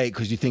underweight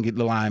because you think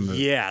the line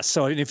moves. Yeah.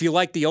 So if you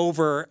like the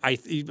over, I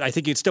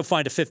think you'd still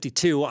find a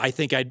 52. I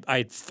think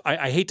I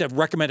hate to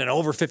recommend an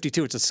over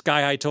 52. It's a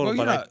sky high total.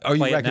 Well, are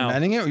you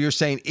recommending it, or you're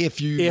saying if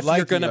you're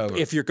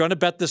going to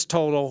bet this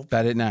total,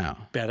 bet it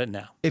now. Bet it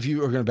now. If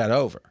you are going to bet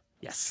over,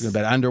 yes, you're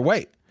going to bet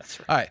underweight.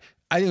 That's right. All right.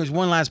 I think there's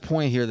one last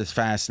point here that's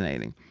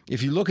fascinating.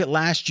 If you look at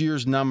last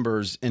year's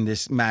numbers in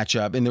this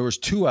matchup, and there was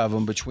 2 of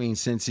them between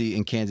Cincy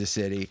and Kansas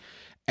City,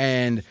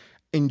 and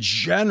in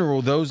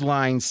general, those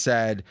lines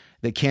said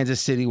that Kansas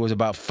City was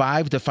about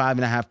 5 to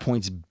 5.5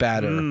 points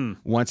better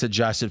once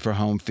adjusted for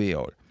home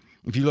field.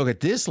 If you look at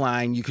this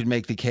line, you could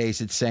make the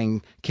case it's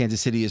saying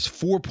Kansas City is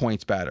 4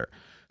 points better.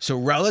 So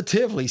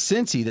relatively,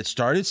 Cincy, that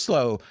started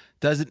slow,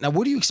 doesn't. Now,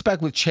 what do you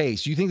expect with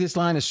Chase? You think this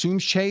line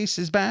assumes Chase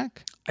is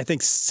back? I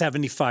think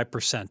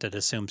 75% it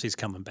assumes he's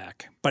coming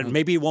back, but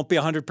maybe it won't be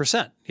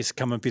 100%.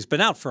 He's been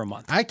out for a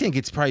month. I think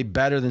it's probably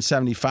better than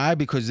 75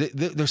 because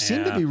there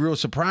seemed to be real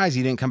surprise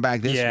he didn't come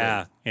back this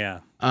week. Yeah.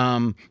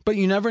 But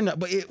you never know.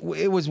 But it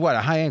was what,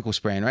 a high ankle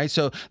sprain, right?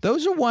 So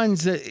those are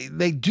ones that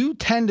they do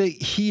tend to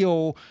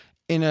heal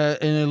in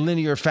a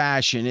linear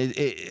fashion.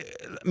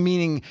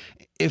 Meaning,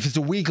 if it's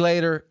a week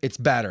later, it's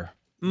better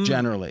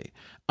generally.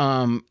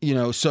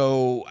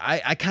 So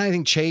I kind of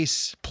think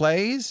Chase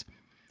plays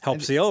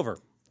helps the over.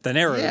 The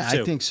narrative, yeah,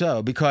 too. I think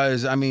so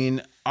because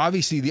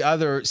obviously the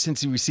other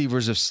Cincy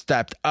receivers have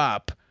stepped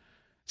up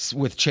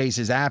with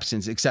Chase's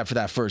absence, except for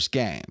that first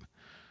game.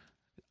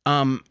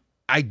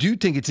 I do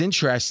think it's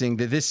interesting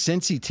that this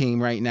Cincy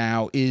team right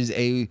now is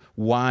a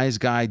wise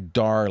guy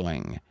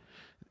darling.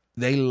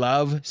 They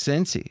love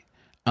Cincy.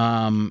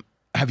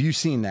 Have you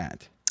seen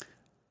that?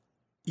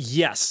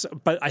 Yes,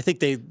 but I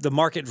think the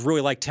market really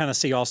liked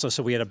Tennessee also.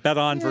 So we had a bet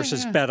on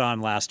versus bet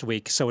on last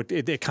week. So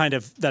it kind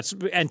of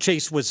and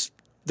Chase was.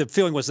 The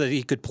feeling was that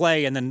he could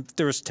play, and then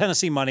there was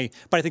Tennessee money,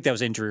 but I think that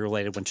was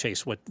injury-related when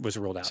Chase was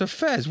ruled out. So,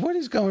 Fez, what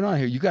is going on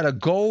here? You got a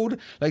gold,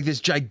 like this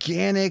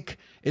gigantic,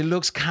 it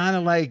looks kind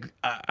of like,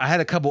 I had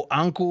a couple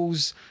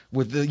uncles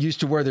used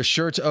to wear their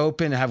shirts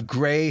open and have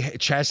gray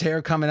chest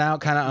hair coming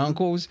out kind of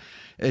uncles,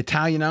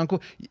 Italian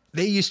uncle.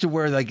 They used to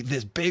wear like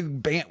this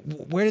big band.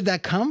 Where did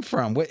that come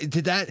from?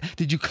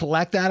 Did you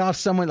collect that off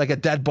someone, like a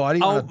dead body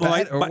on a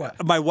bet, or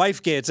what? My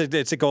wife gave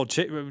it's a gold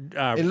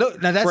now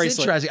that's bracelet.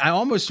 interesting. I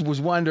almost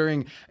was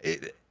wondering,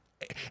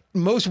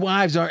 most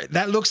wives are.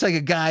 That looks like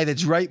a guy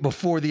that's right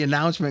before the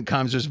announcement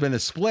comes. There's been a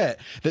split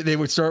that they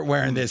would start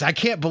wearing this. I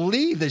can't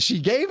believe that she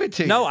gave it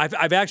to you. No,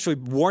 I've actually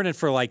worn it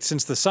for like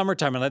since the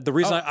summertime, and the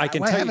reason I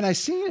can why tell haven't you, I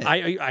seen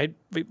it?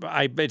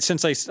 I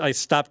since I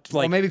stopped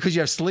like. Well, maybe because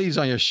you have sleeves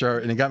on your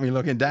shirt and it got me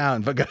looking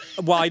down. But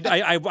well,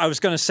 I was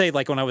going to say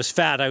like when I was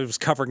fat, I was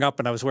covering up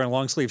and I was wearing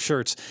long sleeve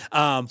shirts.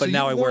 But so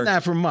now I wear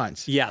that for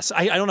months. Yes,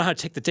 I don't know how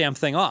to take the damn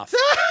thing off.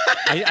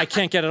 I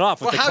can't get it off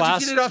with Well, the how'd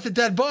class. you get it off the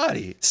dead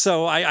body?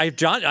 So I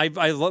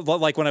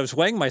like when I was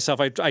weighing myself,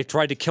 I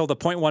tried to kill the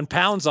 0.1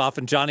 pounds off,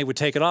 and Johnny would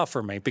take it off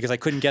for me because I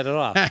couldn't get it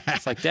off.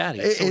 It's like, Daddy.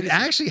 It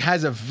actually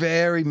has a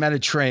very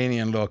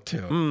Mediterranean look to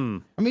it.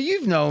 I mean,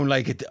 you've known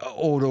like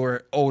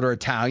older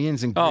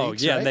Italians and Greeks, oh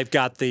yeah, right? and they've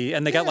got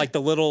got like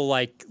the little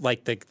like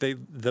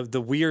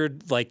the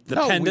weird like the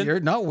not pendant.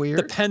 Weird, not weird.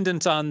 The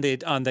pendant on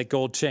the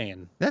gold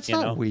chain. That's you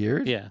not know?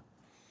 weird. Yeah.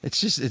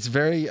 It's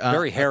very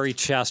hairy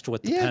chest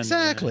with the pendant.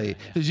 exactly. Yeah.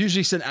 There's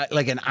usually some,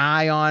 like an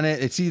eye on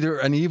it. It's either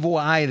an evil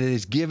eye that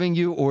is giving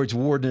you or it's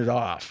warding it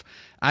off.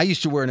 I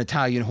used to wear an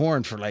Italian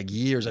horn for like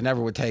years. I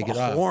never would take it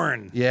off.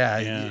 Horn.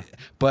 Yeah.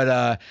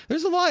 But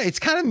there's a lot. It's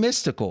kind of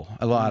mystical,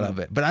 a lot of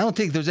it. But I don't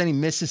think there's any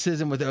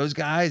mysticism with those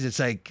guys. It's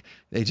like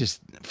they just,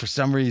 for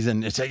some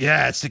reason, it's like,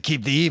 it's to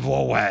keep the evil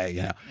away.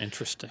 You know.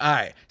 Interesting. All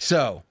right.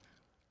 So,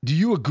 do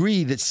you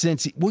agree that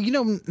Cincy? Well,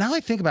 now I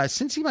think about it,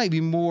 Cincy might be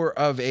more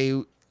of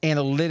a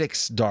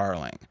analytics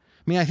darling.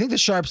 I mean, I think the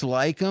Sharps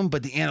like him,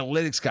 but the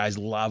analytics guys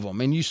love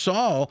him. And you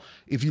saw,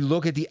 if you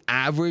look at the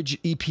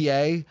average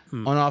EPA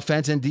on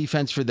offense and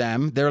defense for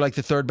them, they're like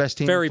the third best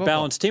team. Very in football.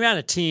 balanced team, and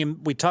a team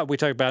we talked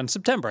about in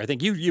September. I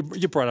think you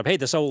brought up, hey,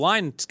 this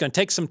O-line is going to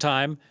take some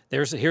time.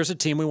 Here's a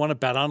team we want to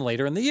bet on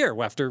later in the year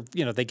after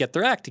they get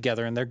their act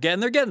together and they're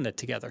getting it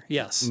together.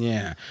 Yes.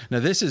 Yeah. Now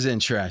this is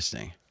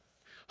interesting.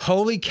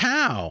 Holy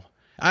cow.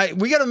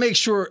 We got to make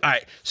sure. All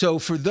right. So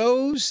for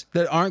those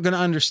that aren't going to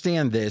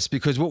understand this,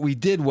 because what we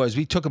did was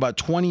we took about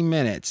 20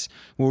 minutes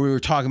where we were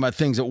talking about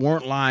things that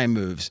weren't line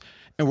moves,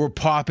 and we're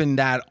popping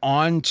that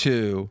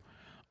onto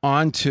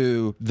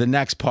the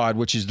next pod,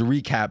 which is the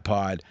recap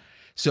pod.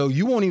 So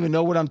you won't even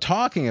know what I'm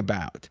talking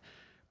about.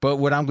 But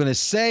what I'm going to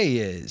say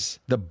is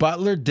the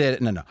Butler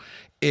did it.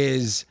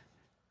 Is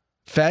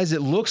Fez,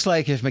 it looks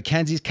like if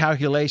Mackenzie's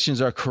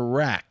calculations are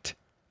correct,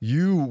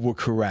 you were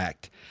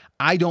correct.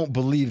 I don't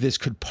believe this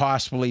could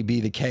possibly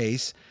be the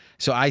case.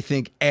 So I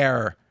think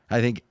error.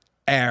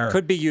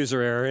 Could be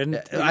user error,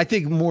 and I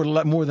think more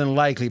than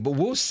likely, but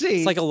we'll see.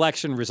 It's like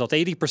election results.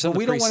 80% of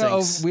the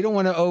precincts. We don't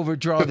want to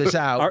overdraw this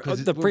out.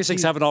 The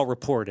precincts haven't all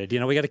reported.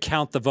 We got to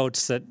count the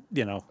votes that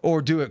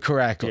or do it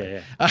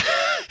correctly. Yeah.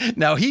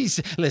 Now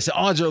listen.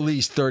 Odds are at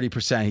least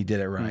 30% he did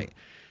it right.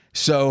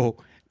 So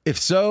if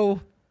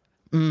so,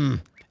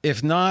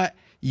 if not,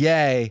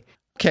 yay.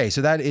 Okay,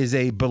 so that is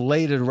a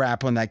belated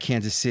wrap on that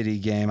Kansas City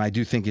game. I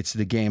do think it's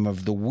the game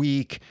of the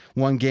week.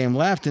 One game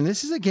left, and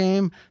this is a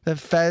game that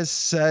Fez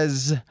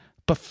says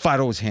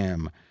befuddles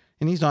him.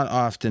 And he's not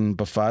often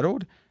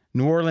befuddled.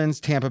 New Orleans,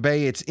 Tampa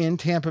Bay, it's in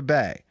Tampa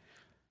Bay.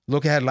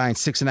 Look ahead line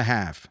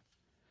 6.5.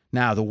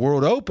 Now, the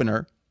world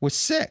opener was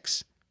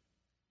 6.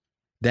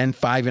 Then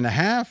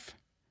 5.5.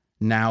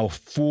 Now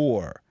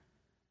 4.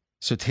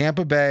 So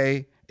Tampa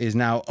Bay is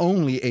now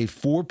only a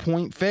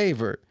 4-point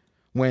favorite.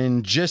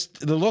 When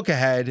just the look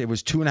ahead, it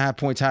was 2.5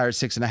 points higher at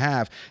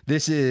 6.5.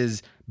 This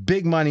is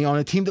big money on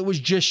a team that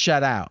was just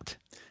shut out.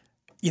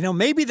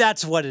 Maybe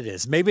that's what it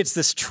is. Maybe it's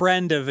this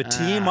trend of a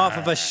team off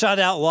of a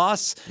shutout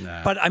loss.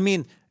 Nah. But I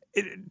mean,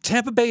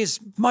 Tampa Bay is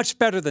much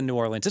better than New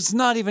Orleans. It's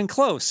not even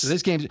close. So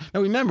this game.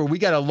 Now remember, we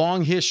got a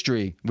long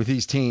history with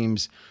these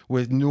teams,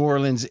 with New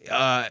Orleans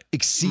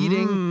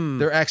exceeding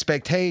their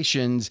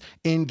expectations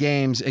in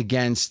games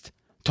against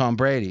Tom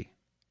Brady.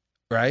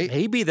 Right?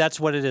 Maybe that's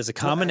what it is. A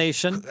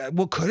combination.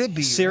 Well, could it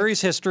be? Series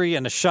history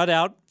and a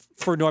shutout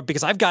for North,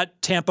 because I've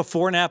got Tampa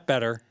 4.5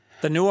 better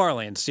than New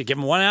Orleans. You give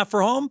them 1.5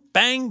 for home,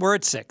 bang, we're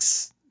at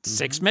 6.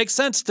 6 makes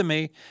sense to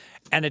me.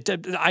 And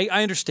I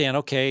understand,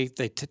 okay,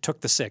 they took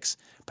the 6,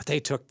 but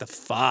they took the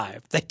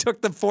 5. They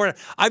took the 4.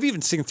 I've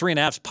even seen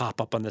 3.5s pop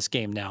up on this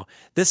game now.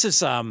 This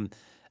is,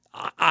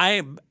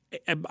 I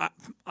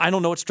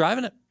don't know what's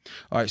driving it.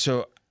 All right,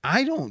 so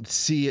I don't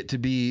see it to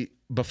be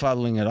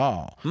befuddling at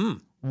all.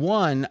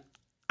 One,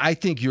 I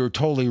think you're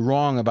totally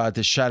wrong about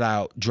the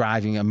shutout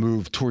driving a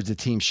move towards the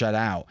team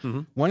shutout.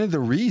 One of the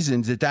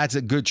reasons that that's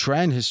a good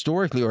trend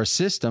historically or a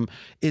system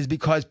is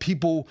because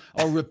people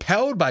are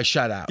repelled by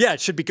shutouts. Yeah,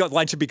 it should be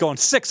line should be going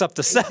 6 up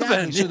to 7.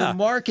 Exactly.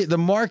 So the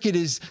market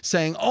is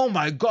saying, "Oh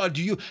my God,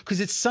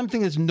 because it's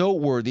something that's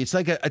noteworthy. It's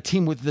like a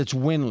team that's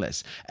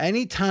winless.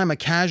 Anytime a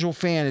casual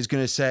fan is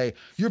going to say,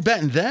 "You're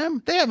betting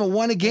them? They haven't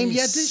won a game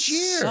yet this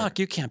year." Suck.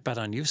 You can't bet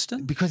on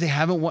Houston because they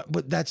haven't won.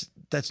 But that's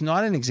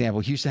not an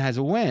example. Houston has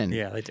a win.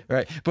 Yeah, they do.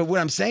 Right. But what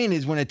I'm saying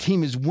is when a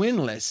team is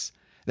winless,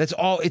 that's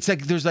all. It's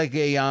like there's like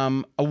a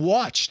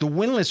watch, the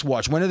winless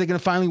watch. When are they going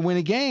to finally win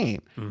a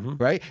game?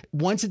 Right.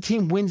 Once a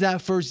team wins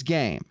that first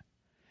game,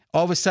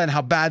 all of a sudden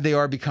how bad they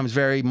are becomes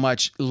very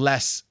much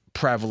less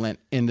prevalent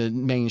in the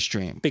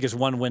mainstream. Because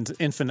 1 win's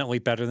infinitely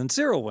better than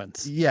 0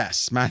 wins.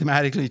 Yes,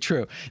 mathematically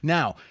true.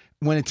 Now,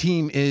 when a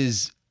team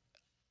is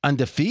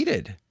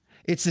undefeated,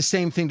 it's the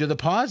same thing to the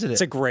positive.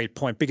 It's a great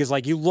point because,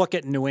 like, you look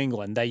at New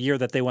England that year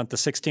that they went to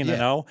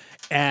 16-0,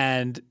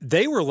 and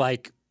they were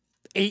like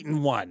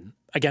 8-1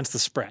 against the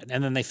spread,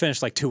 and then they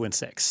finished like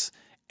 2-6.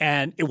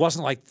 And it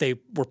wasn't like they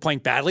were playing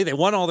badly; they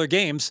won all their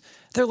games.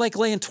 They're like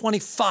laying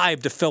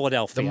 25 to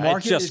Philadelphia. The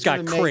market it just is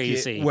got gonna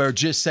crazy. make it where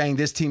just saying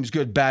this team's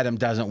good, bad them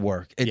doesn't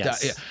work.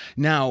 Yes.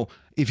 Now,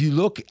 if you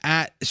look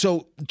at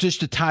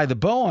just to tie the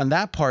bow on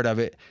that part of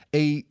it,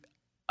 a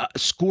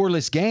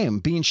scoreless game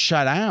being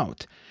shut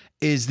out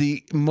is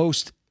the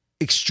most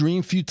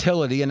extreme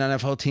futility an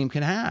NFL team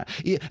can have.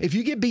 If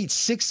you get beat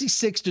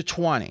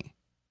 66-20,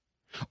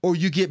 or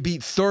you get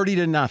beat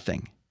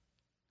 30-0,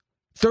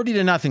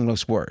 30-0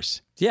 looks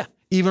worse. Yeah.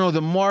 Even though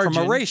the margin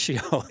From a ratio.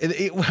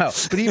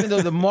 But even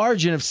though the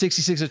margin of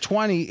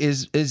 66-20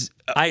 is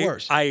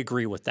worse. I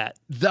agree with that.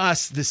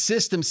 Thus, the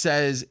system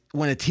says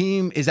when a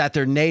team is at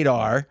their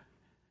nadir,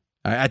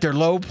 at their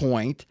low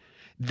point,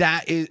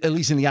 that is, at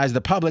least in the eyes of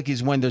the public,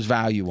 is when there's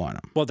value on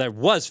them. Well, there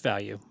was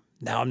value.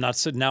 Now I'm not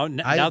so now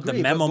I agree,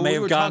 the memo but may we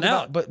have were gone talking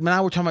out. about, but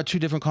now we're talking about two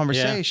different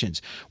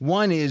conversations.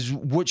 One is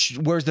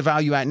where's the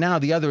value at now?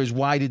 The other is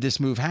why did this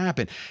move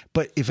happen?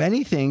 But if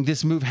anything,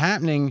 this move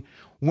happening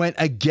went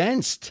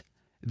against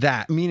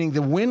that, meaning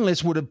the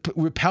winless would have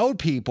repelled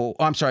people.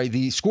 The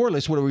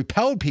scoreless would have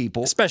repelled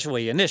people.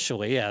 Especially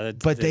initially, yeah.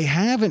 But they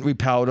haven't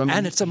repelled them.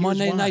 And it's a Here's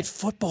Monday why. night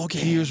football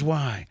game. Here's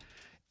why.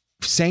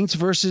 Saints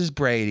versus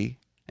Brady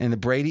in the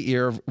Brady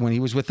era when he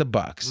was with the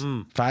Bucks.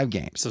 5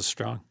 games. So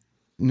strong.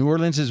 New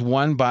Orleans has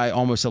won by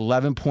almost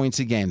 11 points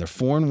a game. They're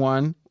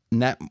 4-1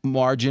 net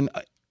margin,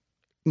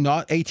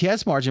 not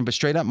ATS margin, but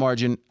straight up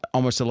margin,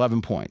 almost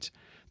 11 points.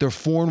 They're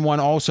 4-1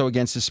 also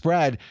against the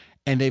spread,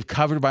 and they've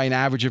covered by an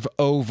average of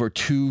over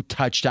 2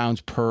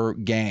 touchdowns per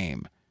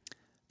game.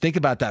 Think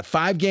about that.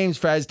 5 games,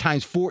 Fez,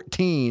 times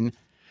 14.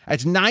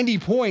 That's 90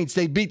 points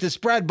they beat the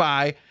spread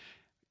by.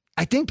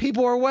 I think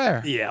people are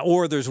aware. Yeah,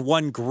 or there's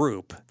one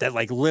group that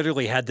like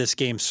literally had this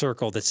game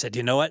circled that said,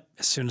 you know what?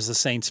 As soon as the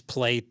Saints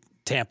play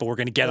Tampa, we're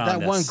going to get on that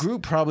this. one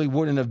group probably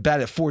wouldn't have bet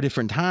it 4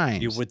 different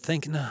times. You would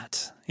think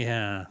not.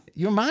 Yeah.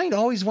 Your mind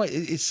always wants,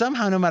 it's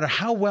somehow, no matter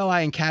how well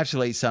I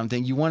encapsulate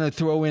something, you want to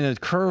throw in a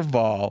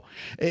curveball.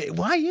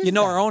 Why is You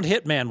know, that? our own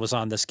hitman was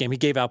on this game. He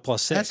gave out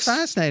 +6. That's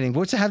fascinating.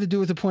 What's it have to do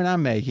with the point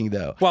I'm making,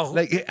 though? Well,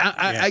 like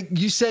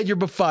you said you're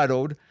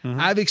befuddled.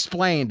 I've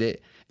explained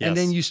it. Yes. And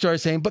then you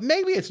start saying, but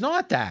maybe it's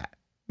not that.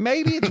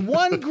 Maybe it's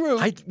one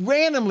group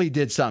randomly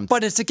did something.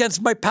 But it's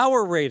against my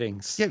power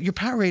ratings. Yeah, your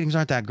power ratings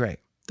aren't that great.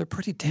 They're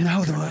pretty damn No,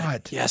 good. they're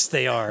not. Yes,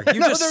 they are.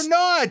 No, they're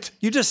not.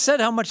 You just said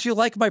how much you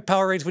like my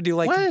power ratings when you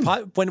like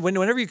When?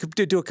 whenever you could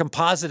do a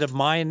composite of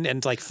mine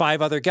and like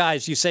 5 other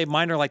guys, you say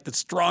mine are like the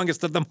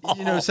strongest of them all.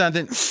 You know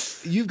something?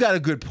 You've got a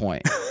good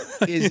point.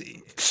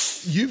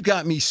 You've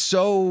got me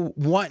so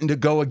wanting to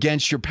go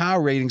against your power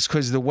ratings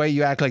because of the way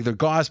you act like they're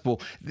gospel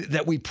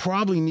that we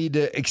probably need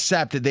to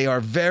accept that they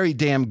are very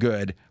damn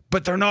good,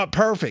 but they're not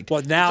perfect.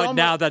 Well,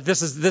 now that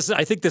this is,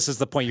 I think this is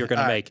the point you're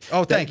going to make.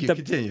 Oh, thank you.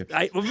 Continue.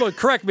 Well,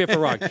 correct me if I'm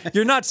wrong.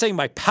 You're not saying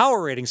my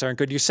power ratings aren't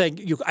good. You're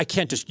saying I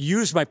can't just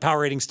use my power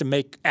ratings to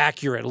make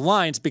accurate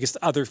lines because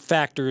other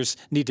factors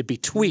need to be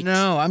tweaked.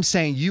 No, I'm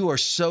saying you are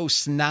so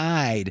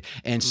snide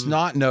and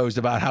snot-nosed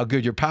about how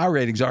good your power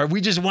ratings are.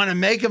 We just want to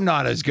make them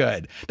not as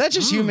good. That's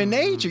just human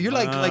nature. You're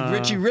like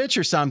Richie Rich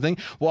or something,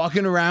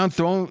 walking around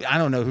throwing. I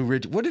don't know who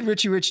Rich. What did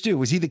Richie Rich do?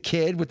 Was he the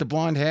kid with the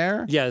blonde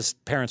hair? Yeah, his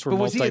parents were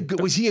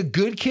But was he a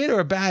good kid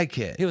or a bad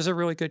kid? He was a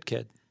really good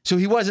kid. So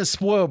he wasn't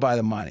spoiled by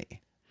the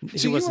money.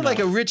 So you was were like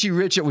not. a Richie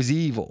Rich that was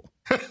evil.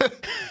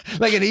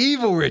 Like an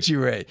evil Richie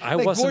Rich.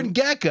 Like wasn't-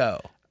 Gordon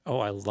Gekko. Oh,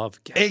 I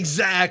love Gekko.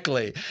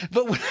 Exactly.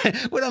 But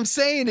what I'm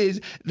saying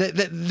is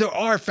that there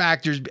are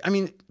factors. I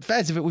mean,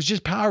 Fez, if it was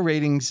just power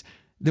ratings,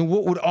 then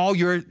what would all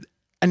your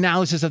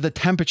analysis of the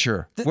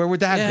temperature, where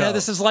would that go? Yeah,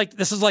 this is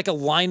like a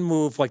line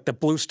move, like the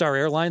Blue Star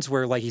Airlines,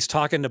 where like he's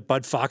talking to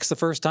Bud Fox the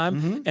first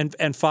time,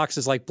 and Fox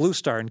is like Blue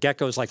Star, and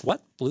Gecko's like,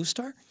 what, Blue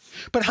Star?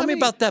 But Tell me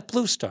about that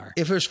Blue Star.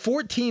 If there's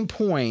 14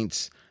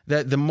 points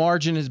that the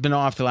margin has been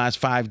off the last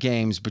 5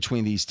 games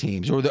between these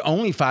teams, or the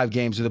only 5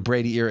 games of the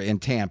Brady era in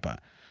Tampa,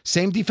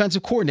 same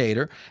defensive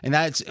coordinator, and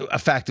that's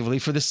effectively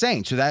for the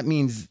Saints. So that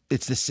means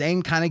it's the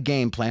same kind of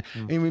game plan.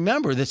 And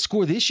remember, the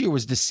score this year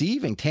was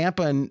deceiving.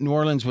 Tampa and New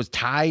Orleans was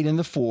tied in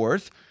the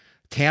 4th.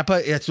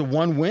 Tampa, it's the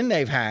one win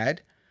they've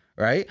had,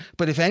 right?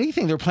 But if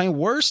anything, they're playing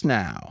worse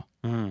now,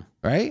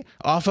 right?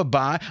 Off a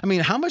bye. I mean,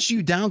 how much do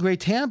you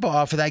downgrade Tampa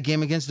off of that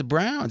game against the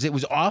Browns? It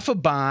was off a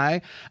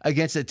bye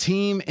against a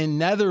team in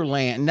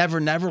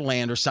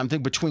Neverland or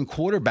something between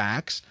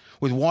quarterbacks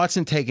with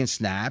Watson taking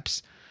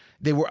snaps.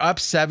 They were up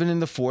 7 in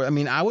the 4th. I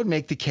mean, I would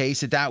make the case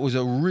that was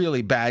a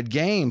really bad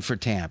game for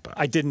Tampa.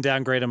 I didn't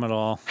downgrade him at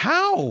all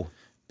How?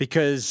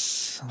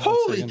 because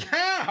Holy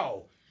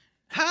cow!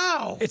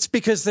 How? it's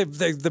because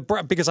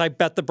because I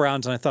bet the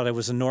Browns and I thought it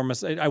was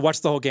enormous. I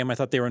watched the whole game. I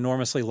thought they were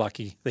enormously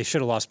lucky. They should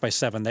have lost by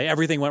 7.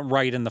 Everything went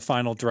right in the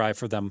final drive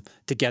for them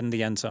to get in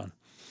the end zone.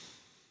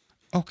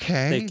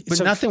 Okay, but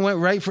nothing went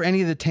right for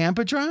any of the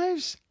Tampa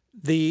drives?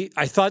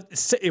 I thought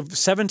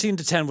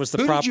 17-10 was the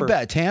Who proper. did you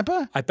bet?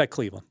 Tampa? I bet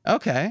Cleveland.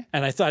 Okay.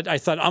 And I thought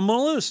I'm going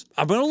to lose.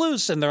 I'm going to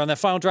lose. And they're on that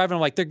final drive, and I'm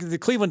like, the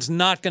Cleveland's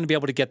not going to be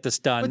able to get this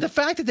done. But the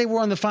fact that they were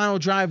on the final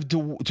drive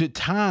to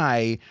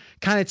tie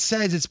kind of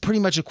says it's pretty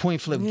much a coin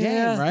flip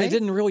game, right? They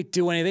didn't really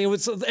do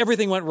anything.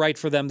 Everything went right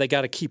for them. They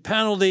got a key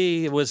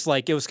penalty. It was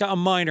a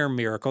minor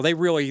miracle.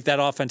 That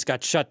offense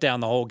got shut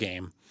down the whole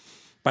game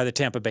by the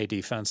Tampa Bay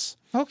defense.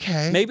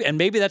 Okay.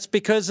 Maybe that's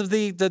because of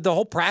the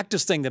whole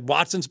practice thing that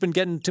Watson's been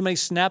getting too many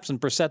snaps and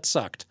Brissett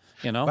sucked.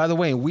 By the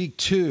way, in week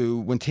 2,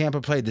 when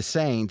Tampa played the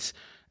Saints,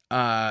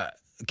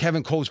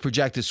 Kevin Cole's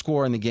projected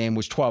score in the game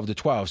was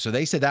 12-12. So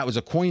they said that was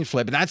a coin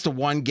flip, and that's the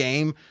one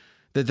game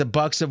that the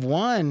Bucs have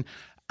won.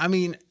 I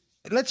mean,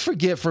 let's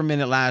forget for a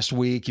minute last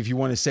week if you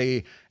want to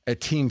say a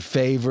team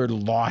favored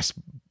lost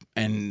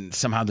and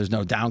somehow there's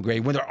no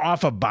downgrade when they're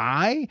off a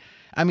bye.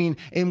 I mean,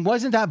 and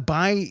wasn't that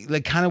bye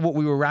like kind of what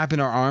we were wrapping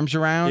our arms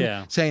around?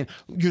 Yeah. Saying,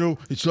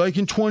 it's like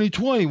in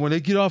 2020 when they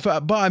get off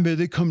that bye, man,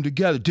 they come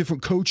together.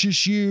 Different coach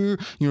this year.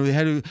 They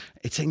had to.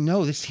 It's like,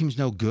 no, this team's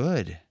no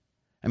good.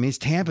 I mean,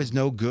 Tampa's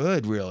no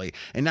good, really.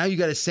 And now you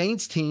got a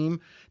Saints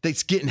team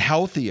that's getting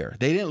healthier.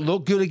 They didn't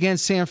look good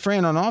against San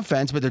Fran on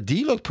offense, but their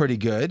D looked pretty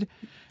good.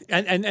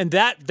 And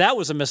that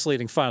was a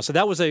misleading final. So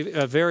that was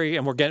a very,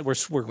 and we're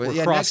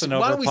crossing over.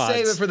 Why don't we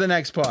save it for the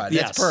next pod?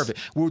 Yes. That's perfect.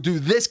 We'll do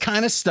this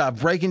kind of stuff,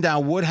 breaking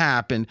down what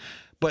happened.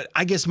 But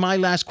I guess my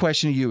last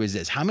question to you is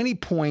this: how many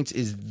points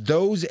is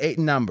those 8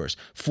 numbers?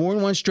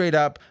 4-1 straight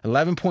up,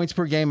 11 points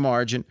per game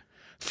margin.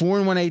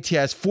 4-1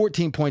 ATS,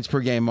 14 points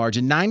per game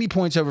margin, 90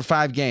 points over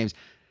 5 games.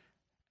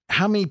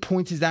 How many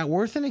points is that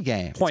worth in a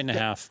game?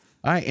 1.5.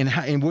 All right,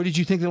 and what did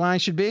you think the line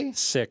should be?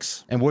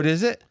 6. And what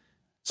is it?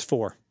 It's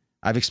 4.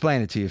 I've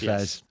explained it to you, Fez.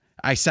 Yes.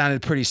 I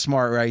sounded pretty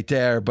smart right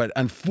there, but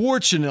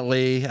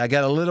unfortunately, I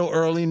got a little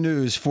early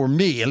news for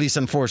me, at least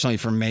unfortunately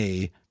for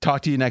me.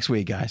 Talk to you next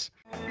week, guys.